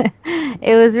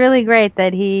 It was really great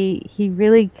that he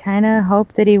really kind of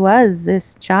hoped that he was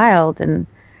this child, and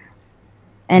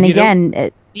again,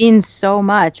 it means so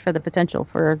much for the potential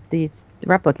for the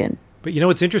replicant. But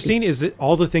what's interesting is that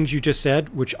all the things you just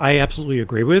said, which I absolutely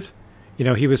agree with,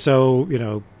 he was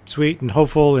so sweet and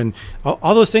hopeful and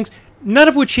all those things, none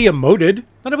of which he emoted,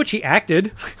 none of which he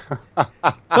acted.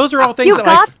 Those are all things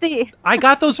I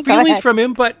got those feelings from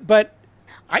him, but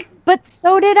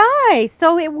so did I.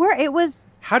 So it was.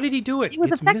 How did he do it? It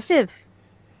was effective.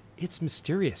 It's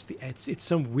mysterious. It's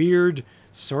some weird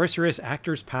sorceress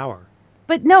actor's power.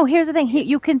 But no, here's the thing.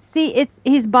 You can see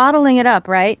he's bottling it up,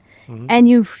 right? and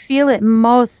you feel it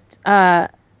most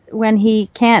when he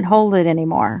can't hold it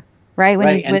anymore, right?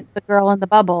 When he's with the girl in the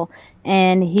bubble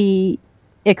and he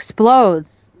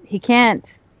explodes. He can't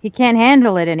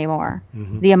handle it anymore.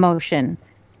 The emotion.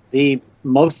 The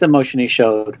most emotion he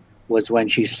showed was when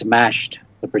she smashed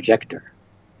the projector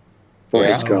for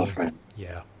his girlfriend.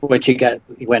 Yeah. Which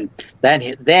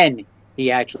then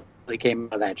he actually came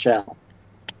out of that shell.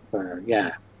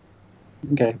 Okay.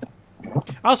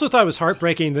 I also thought it was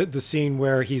heartbreaking the scene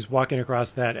where he's walking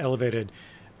across that elevated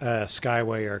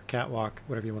skyway or catwalk,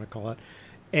 whatever you want to call it,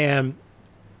 and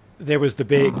there was the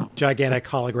big, gigantic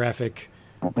holographic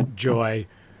Joy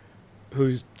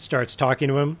who starts talking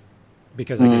to him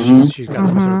because I guess she's got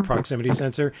some sort of proximity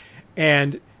sensor,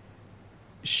 and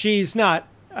she's not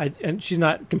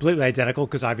completely identical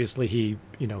because obviously he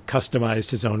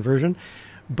customized his own version,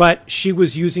 but she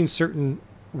was using certain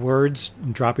words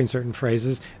and dropping certain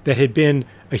phrases that had been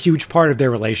a huge part of their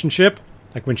relationship.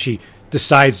 Like when she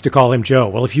decides to call him Joe.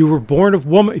 Well, if you're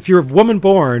of woman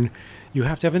born, you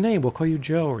have to have a name. We'll call you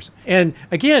Joe. And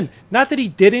again, not that he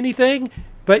did anything,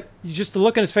 but just the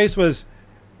look on his face was,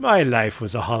 my life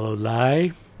was a hollow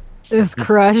lie. It was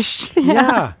crushed.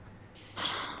 Yeah.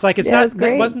 It's like,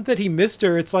 it wasn't that he missed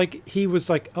her. It's like, he was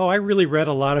like, oh, I read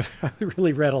a lot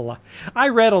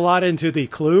into the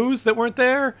clues that weren't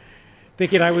there,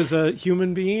 thinking I was a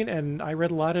human being, and I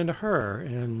read a lot into her.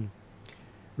 And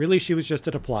really, she was just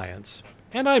an appliance.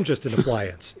 And I'm just an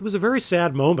appliance. It was a very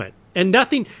sad moment. And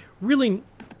nothing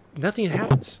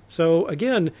happens. So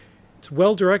again, it's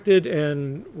well directed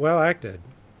and well acted.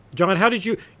 John, how did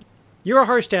you're a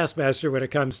harsh taskmaster when it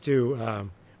comes to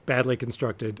badly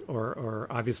constructed or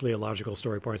obviously illogical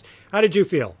story points. How did you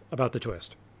feel about the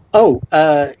twist?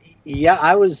 Yeah,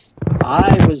 I was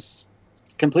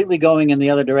completely going in the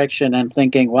other direction and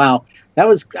thinking, wow,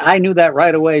 I knew that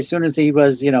right away as soon as he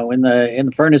was, in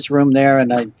the furnace room there,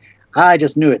 and I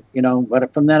just knew it,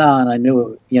 but from then on I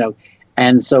knew it,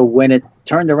 and so when it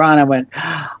turned around, I went,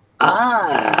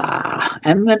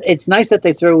 and then it's nice that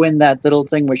they threw in that little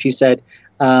thing where she said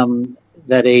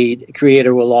that a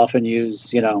creator will often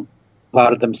use,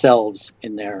 part of themselves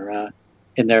in their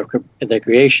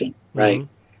creation, right?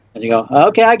 And you go,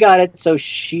 okay, I got it. So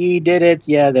she did it.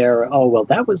 Yeah,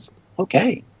 that was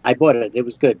okay. I bought it. It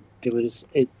was good.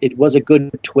 It was a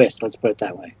good twist. Let's put it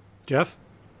that way. Jeff?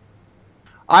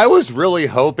 I was really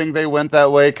hoping they went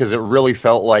that way because it really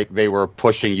felt like they were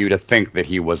pushing you to think that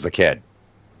he was the kid.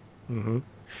 Mm-hmm.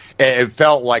 It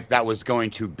felt like that was going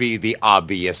to be the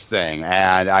obvious thing,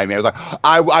 and I mean, it was like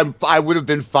I would have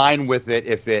been fine with it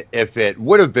if it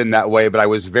would have been that way, but I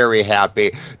was very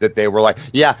happy that they were like,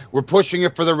 yeah, we're pushing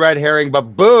it for the red herring, but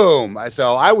boom!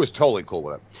 So I was totally cool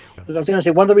with it. I was going to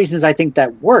say one of the reasons I think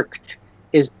that worked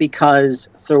is because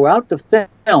throughout the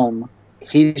film,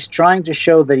 he's trying to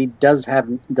show that he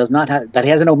that he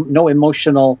has no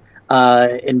emotional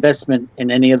investment in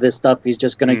any of this stuff. He's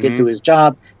just going to get to his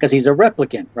job because he's a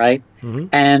replicant, right? Mm-hmm.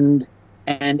 And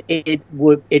it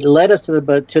led us to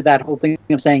that whole thing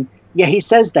of saying, yeah, he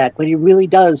says that, but he really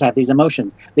does have these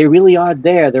emotions. They really are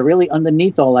there. They're really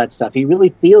underneath all that stuff. He really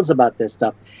feels about this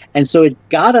stuff, and so it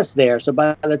got us there. So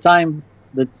by the time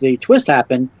the twist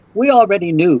happened, we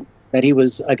already knew that he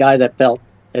was a guy that felt,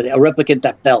 a replicant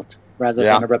that felt, rather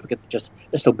than a replicant that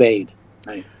just obeyed,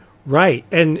 right? Right,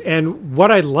 and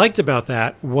what I liked about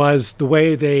that was the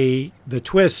way the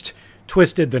twist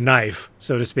twisted the knife,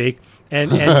 so to speak,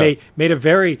 and they made a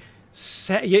very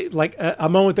a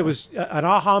moment that was an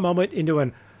aha moment into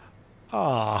an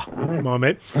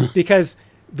moment, because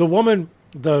the woman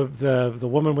the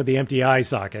woman with the empty eye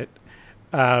socket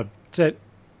said,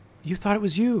 "You thought it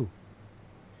was you,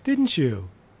 didn't you?"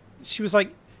 She was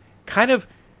like, kind of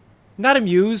not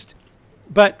amused,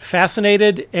 but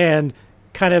fascinated and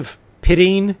kind of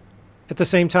pitying at the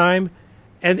same time,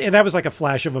 and that was like a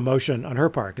flash of emotion on her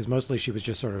part, because mostly she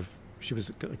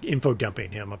was info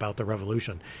dumping him about the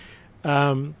revolution.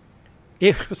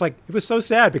 It was so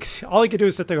sad because all he could do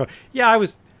is sit there and go, I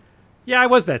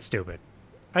was that stupid.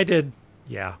 I did.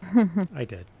 Yeah, I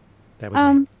did. That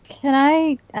was me. Can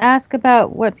I ask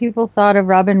about what people thought of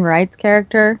Robin Wright's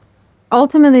character?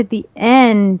 Ultimately, at the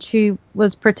end, she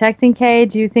was protecting Kay.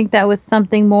 Do you think that was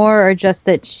something more, or just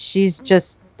that she's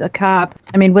just a cop?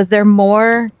 I mean, was there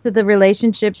more to the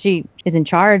relationship? She is in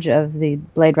charge of the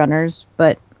Blade Runners,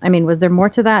 but I mean, was there more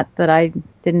to that I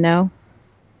didn't know?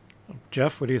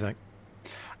 Jeff, what do you think?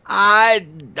 I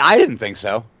didn't think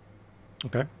so.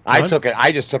 Okay. John?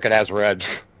 I just took it as read.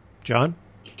 John?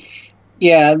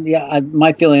 Yeah.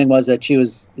 My feeling was that she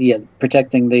was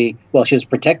protecting she was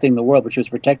protecting the world, but she was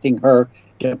protecting her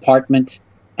department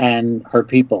and her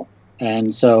people.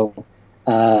 And so,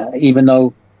 even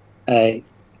though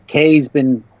Kay's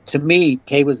been, to me,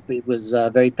 Kay was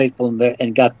very faithful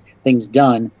and got things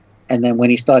done. And then when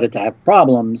he started to have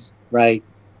problems, right,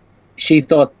 she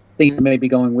thought things may be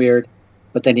going weird,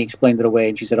 but then he explained it away,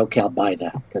 and she said, "Okay, I'll buy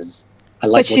that because I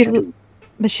like what you do."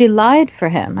 But she lied for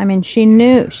him. I mean, she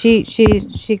knew she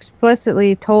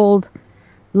explicitly told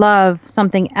Love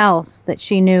something else that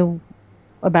she knew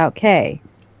about Kay.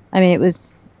 I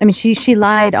mean, she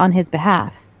lied on his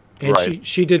behalf. And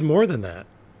she did more than that.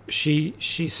 She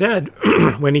said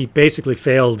when he basically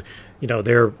failed,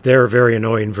 their very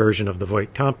annoying version of the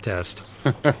Voight comp test.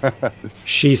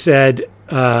 She said,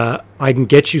 "I can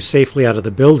get you safely out of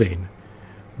the building,"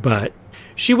 but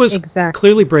she was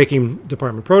clearly breaking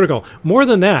department protocol. More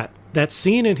than that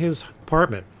scene in his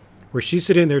apartment where she's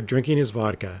sitting there drinking his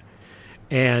vodka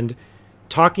and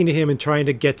talking to him and trying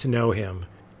to get to know him.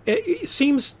 It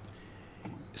seems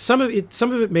some of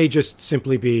it may just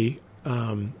simply be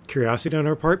curiosity on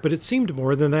her part, but it seemed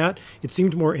more than that. It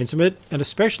seemed more intimate, and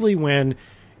especially when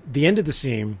the end of the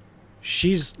scene,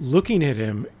 she's looking at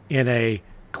him in a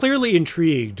clearly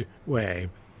intrigued way,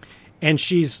 and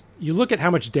you look at how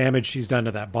much damage she's done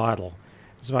to that bottle.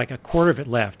 It's like a quarter of it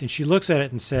left, and she looks at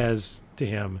it and says to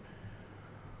him,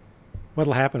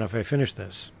 "What'll happen if I finish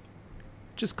this?"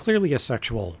 Which is clearly a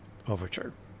sexual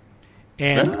overture.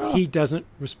 And he doesn't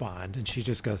respond, and she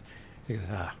just goes,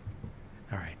 all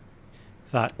right.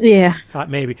 Thought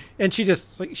maybe. And she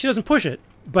doesn't push it,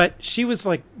 but she was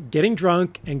like getting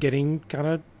drunk and getting kind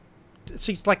of,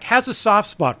 she like has a soft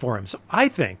spot for him. So I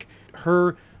think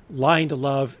her lying to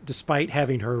Love, despite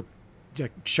having her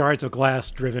shards of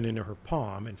glass driven into her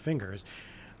palm and fingers,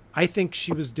 I think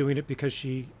she was doing it because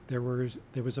she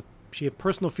had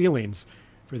personal feelings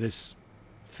for this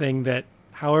thing that,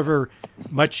 however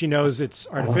much she knows it's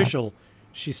artificial,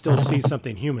 she still sees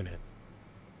something human in it.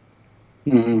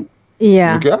 Mm-hmm.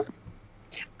 Yeah. Okay.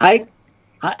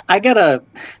 I'm gonna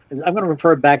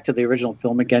refer back to the original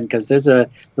film again because there's a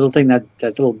little thing that's a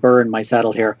little burr in my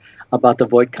saddle here about the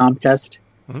Voight comp test.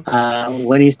 Mm-hmm.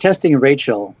 When he's testing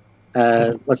Rachel,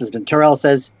 what's his name? Terrell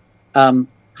says, "How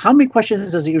many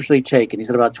questions does it usually take?" And he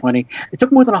said about 20. It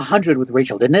took more than 100 with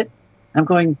Rachel, didn't it? And I'm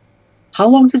going, how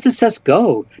long does this test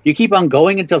go? You keep on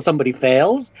going until somebody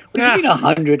fails? What do you mean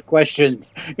 100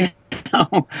 questions?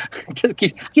 Just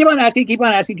keep on asking.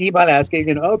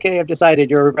 Okay, I've decided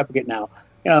you're a replicant now.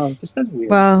 Just that's weird.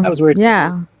 Well, that was weird.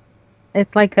 Yeah,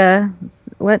 it's like a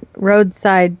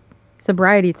roadside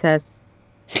sobriety test.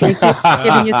 They keep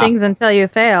giving you things until you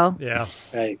fail. Yeah.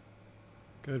 Right.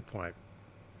 Good point.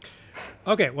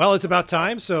 Okay, well, it's about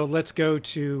time, so let's go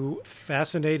to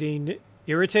fascinating,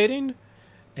 irritating.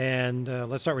 And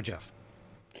let's start with Jeff.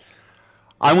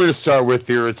 I'm going to start with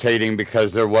irritating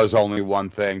because there was only one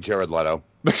thing: Jared Leto.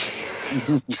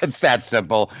 It's that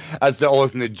simple. That's the only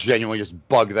thing that genuinely just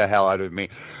bugged the hell out of me.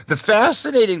 The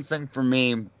fascinating thing for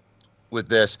me with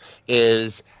this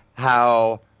is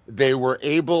how they were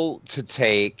able to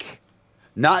take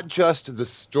not just the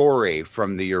story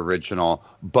from the original,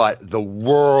 but the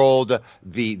world,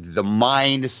 the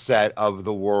mindset of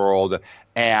the world,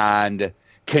 and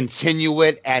continue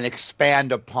it and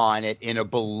expand upon it in a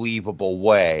believable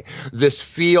way. This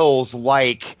feels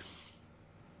like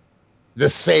the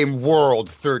same world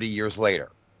 30 years later.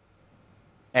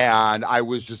 And I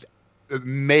was just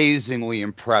amazingly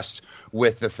impressed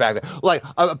with the fact that, like,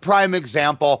 a prime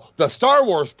example, the Star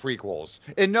Wars prequels.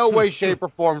 In no way, shape, or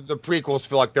form the prequels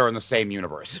feel like they're in the same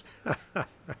universe.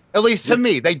 At least to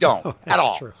me, they don't at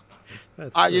all. True.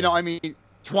 That's true.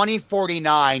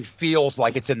 2049 feels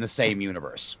like it's in the same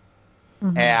universe.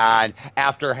 Mm-hmm. And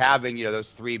after having,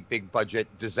 those 3 big budget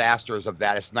disasters of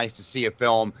that, it's nice to see a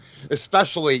film,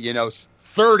 especially,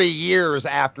 30 years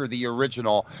after the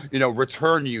original,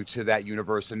 return you to that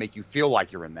universe and make you feel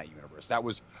like you're in that universe. That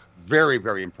was very,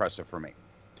 very impressive for me.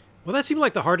 Well, that seemed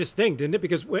like the hardest thing, didn't it?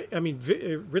 Because,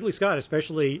 Ridley Scott,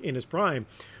 especially in his prime,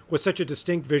 was such a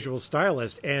distinct visual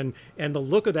stylist. And the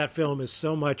look of that film is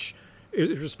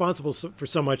responsible for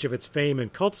so much of its fame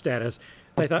and cult status.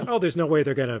 They thought, there's no way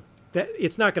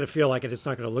it's not going to feel like it. It's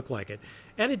not going to look like it.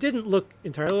 And it didn't look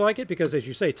entirely like it because, as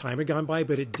you say, time had gone by,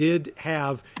 but it did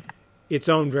have its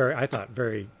own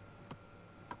very,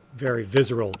 very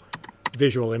visceral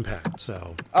visual impact.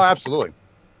 So. Oh, absolutely.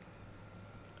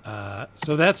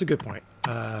 So that's a good point.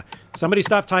 Somebody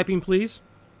stop typing, please.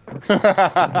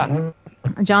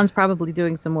 John's probably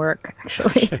doing some work,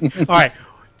 actually. All right.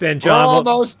 Then John.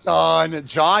 Almost done.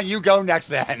 John, you go next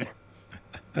then.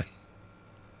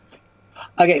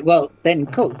 Okay, well, then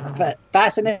cool.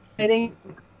 Fascinating.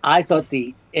 I thought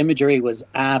the imagery was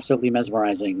absolutely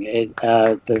mesmerizing.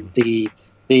 The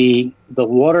The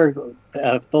water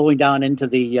flowing down into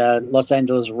the Los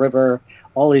Angeles River,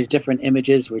 all these different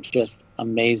images were just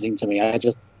amazing to me. I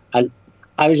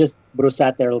was just would have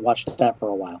sat there and watched that for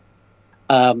a while.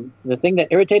 The thing that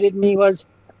irritated me was,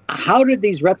 how did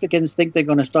these replicants think they're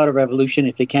going to start a revolution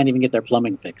if they can't even get their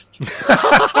plumbing fixed?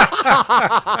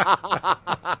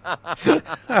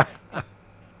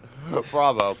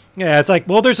 Bravo. Yeah, it's like,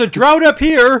 well, there's a drought up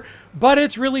here, but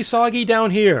it's really soggy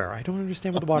down here. I don't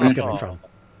understand where the water's coming from.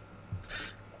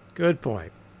 Good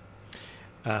point.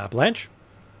 Blanche?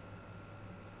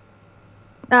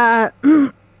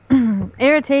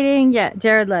 Irritating, yeah,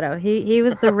 Jared Leto. He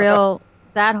was the real,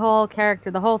 that whole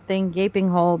character, the whole thing, gaping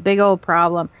hole, big old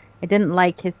problem. I didn't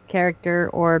like his character,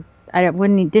 or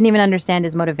didn't even understand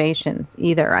his motivations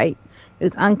either. It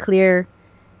was unclear.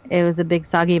 It was a big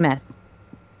soggy mess.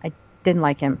 I didn't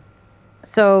like him.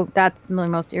 So that's the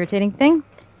most irritating thing.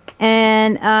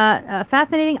 And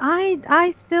fascinating.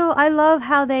 I love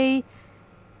how they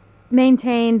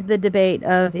maintained the debate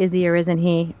of is he or isn't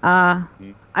he. I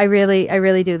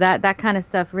really do. That kind of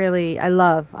stuff really I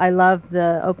love. I love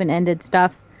the open-ended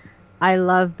stuff. I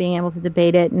love being able to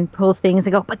debate it and pull things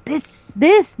and go, but this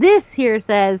here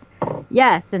says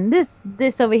yes, and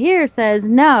this over here says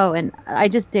no, and I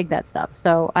just dig that stuff.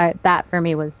 So that for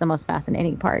me was the most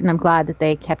fascinating part, and I'm glad that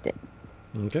they kept it.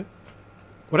 Okay.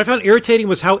 What I found irritating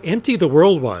was how empty the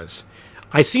world was.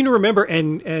 I seem to remember,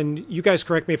 and you guys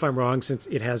correct me if I'm wrong, since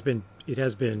it has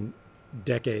been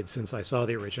decades since I saw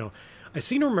the original. I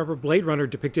seem to remember Blade Runner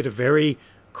depicted a very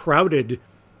crowded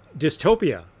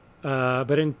dystopia.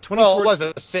 But in 2014, well, it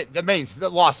was the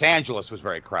Los Angeles was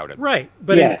very crowded, right?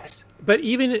 But yes, but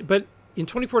in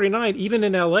 2049, even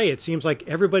in LA, it seems like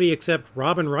everybody except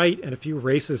Robin Wright and a few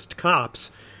racist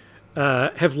cops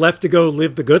have left to go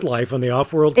live the good life on the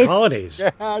off-world colonies.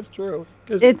 Yeah, that's true.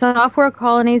 It's off-world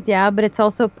colonies, yeah, but it's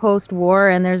also post-war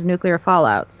and there's nuclear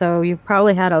fallout. So you've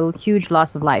probably had a huge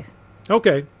loss of life.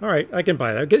 Okay, all right, I can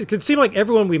buy that. It could seem like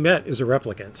everyone we met is a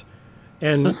replicant.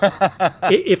 And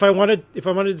if I wanted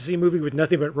to see a movie with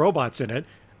nothing but robots in it,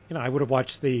 I would have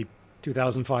watched the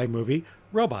 2005 movie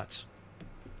Robots,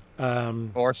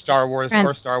 or Star Wars,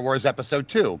 or Star Wars Episode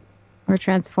 2, or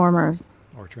Transformers.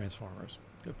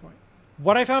 Good point.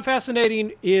 What I found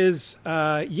fascinating is,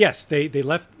 yes, they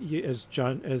left, as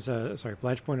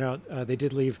Blanche pointed out, they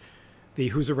did leave the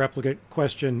who's a replicant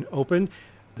question open.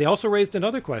 They also raised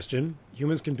another question.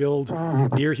 Humans can build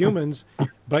near humans,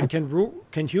 but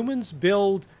can humans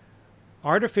build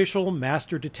artificial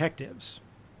master detectives?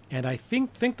 And I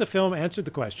think the film answered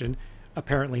the question.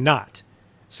 Apparently not,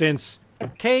 since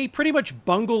Kay pretty much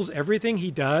bungles everything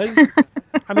he does.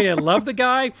 I mean, I love the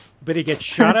guy, but he gets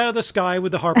shot out of the sky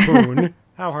with a harpoon.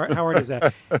 How hard is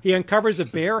that? He uncovers a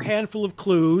bare handful of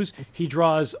clues. He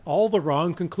draws all the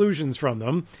wrong conclusions from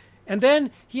them. And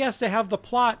then he has to have the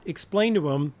plot explained to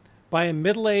him by a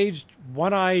middle-aged,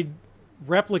 one-eyed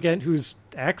replicant whose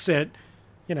accent,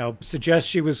 suggests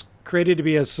she was created to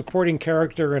be a supporting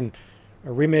character in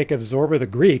a remake of Zorba the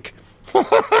Greek.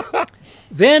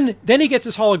 Then he gets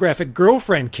his holographic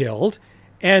girlfriend killed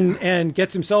and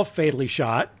gets himself fatally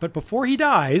shot. But before he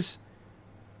dies,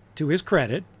 to his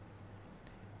credit,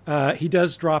 he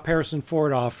does drop Harrison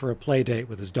Ford off for a play date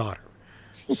with his daughter.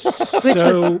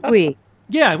 So sweet.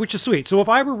 Yeah, which is sweet. So if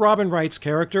I were Robin Wright's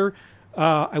character,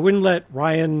 I wouldn't let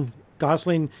Ryan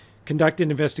Gosling conduct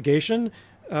an investigation,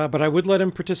 but I would let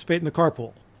him participate in the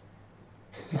carpool.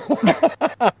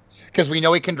 Because we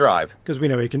know he can drive. Because we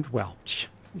know he can. Well,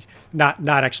 not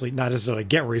necessarily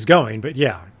get where he's going, but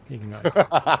yeah. He can,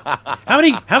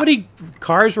 how many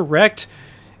cars were wrecked?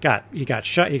 You got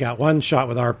shot. You got one shot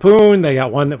with a harpoon. They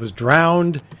got one that was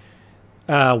drowned.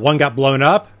 One got blown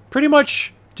up. Pretty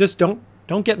much, just don't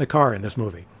get in a car in this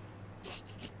movie.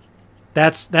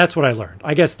 That's what I learned.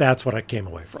 I guess that's what I came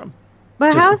away from.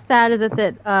 But how sad is it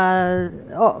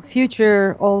that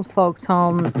future old folks'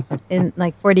 homes in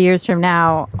like 40 years from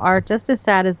now are just as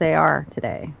sad as they are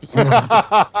today?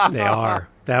 They are.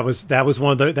 That was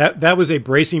one of that was a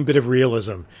bracing bit of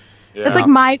realism. Yeah. It's like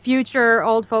my future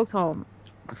old folks' home.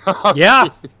 Yeah,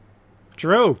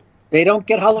 true. They don't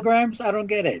get holograms. I don't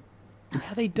get it.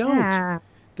 Yeah, they don't. Yeah.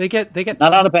 They get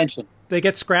not on a pension. They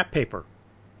get scrap paper.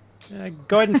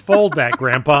 Go ahead and fold that,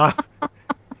 Grandpa.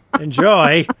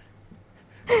 Enjoy.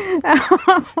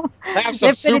 Have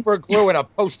some super glue and a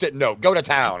Post-it note. Go to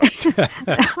town.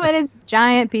 But it's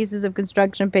giant pieces of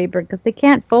construction paper because they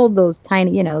can't fold those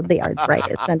tiny, the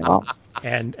arthritis and all.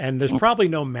 And there's probably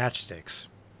no matchsticks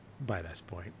by this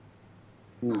point.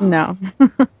 No.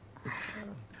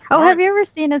 Have you ever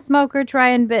seen a smoker try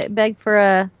and beg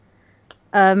for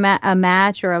a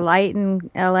match or a light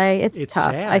in LA? It's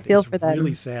tough. Sad. I feel for them. It's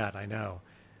really sad. I know.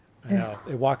 I know.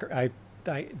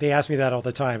 They ask me that all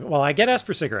the time. Well, I get asked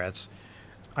for cigarettes.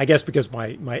 I guess because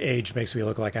my age makes me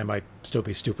look like I might still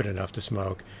be stupid enough to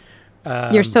smoke.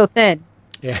 You're so thin.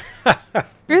 Yeah.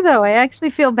 True though, I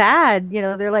actually feel bad.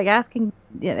 They're like asking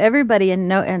everybody, and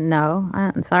no.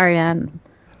 I'm sorry, man.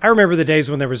 I remember the days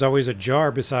when there was always a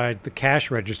jar beside the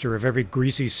cash register of every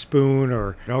greasy spoon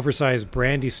or an oversized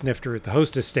brandy snifter at the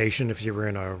hostess station if you were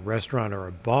in a restaurant or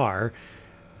a bar,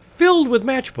 filled with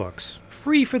matchbooks,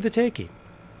 free for the taking.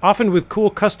 Often with cool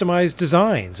customized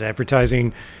designs,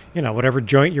 advertising, whatever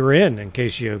joint you're in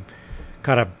case you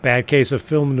caught a bad case of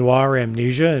film noir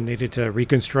amnesia and needed to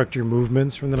reconstruct your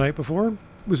movements from the night before. It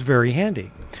was very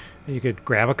handy. And you could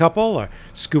grab a couple or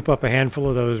scoop up a handful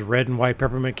of those red and white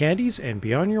peppermint candies and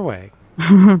be on your way.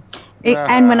 And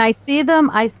when I see them,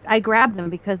 I grab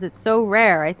them because it's so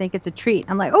rare. I think it's a treat.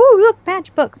 I'm like, oh, look,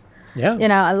 matchbooks. Yeah.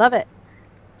 I love it.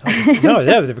 No,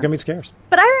 yeah, they're becoming scarce.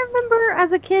 But I remember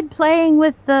as a kid playing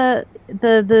with the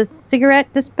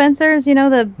cigarette dispensers,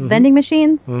 the vending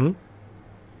machines. Mm-hmm.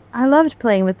 I loved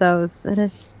playing with those. And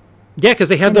it's because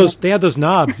they had those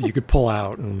knobs that you could pull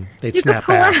out and they'd snap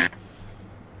back.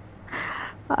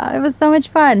 It was so much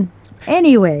fun.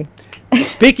 Anyway.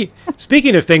 Speaking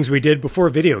of things we did before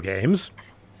video games.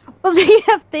 Well,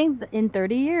 speaking of things in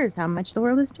 30 years, how much the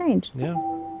world has changed. Yeah,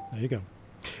 there you go.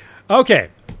 Okay.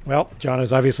 Well, John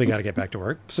has obviously got to get back to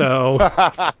work. So,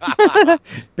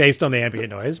 based on the ambient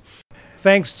noise.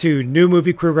 Thanks to new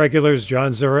movie crew regulars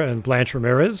John Zura and Blanche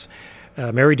Ramirez.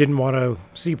 Mary didn't want to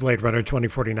see Blade Runner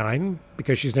 2049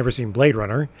 because she's never seen Blade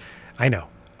Runner.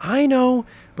 I know,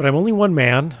 but I'm only one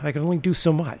man. I can only do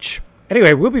so much.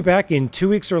 Anyway, we'll be back in 2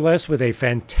 weeks or less with a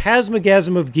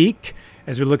phantasmagasm of geek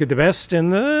as we look at the best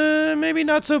and the maybe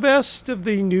not so best of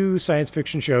the new science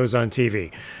fiction shows on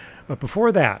TV. But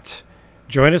before that,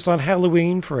 join us on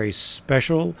Halloween for a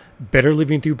special Better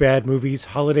Living Through Bad Movies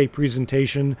holiday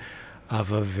presentation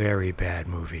of a very bad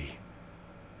movie.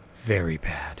 Very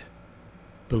bad.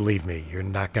 Believe me, you're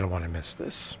not going to want to miss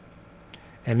this.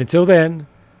 And until then,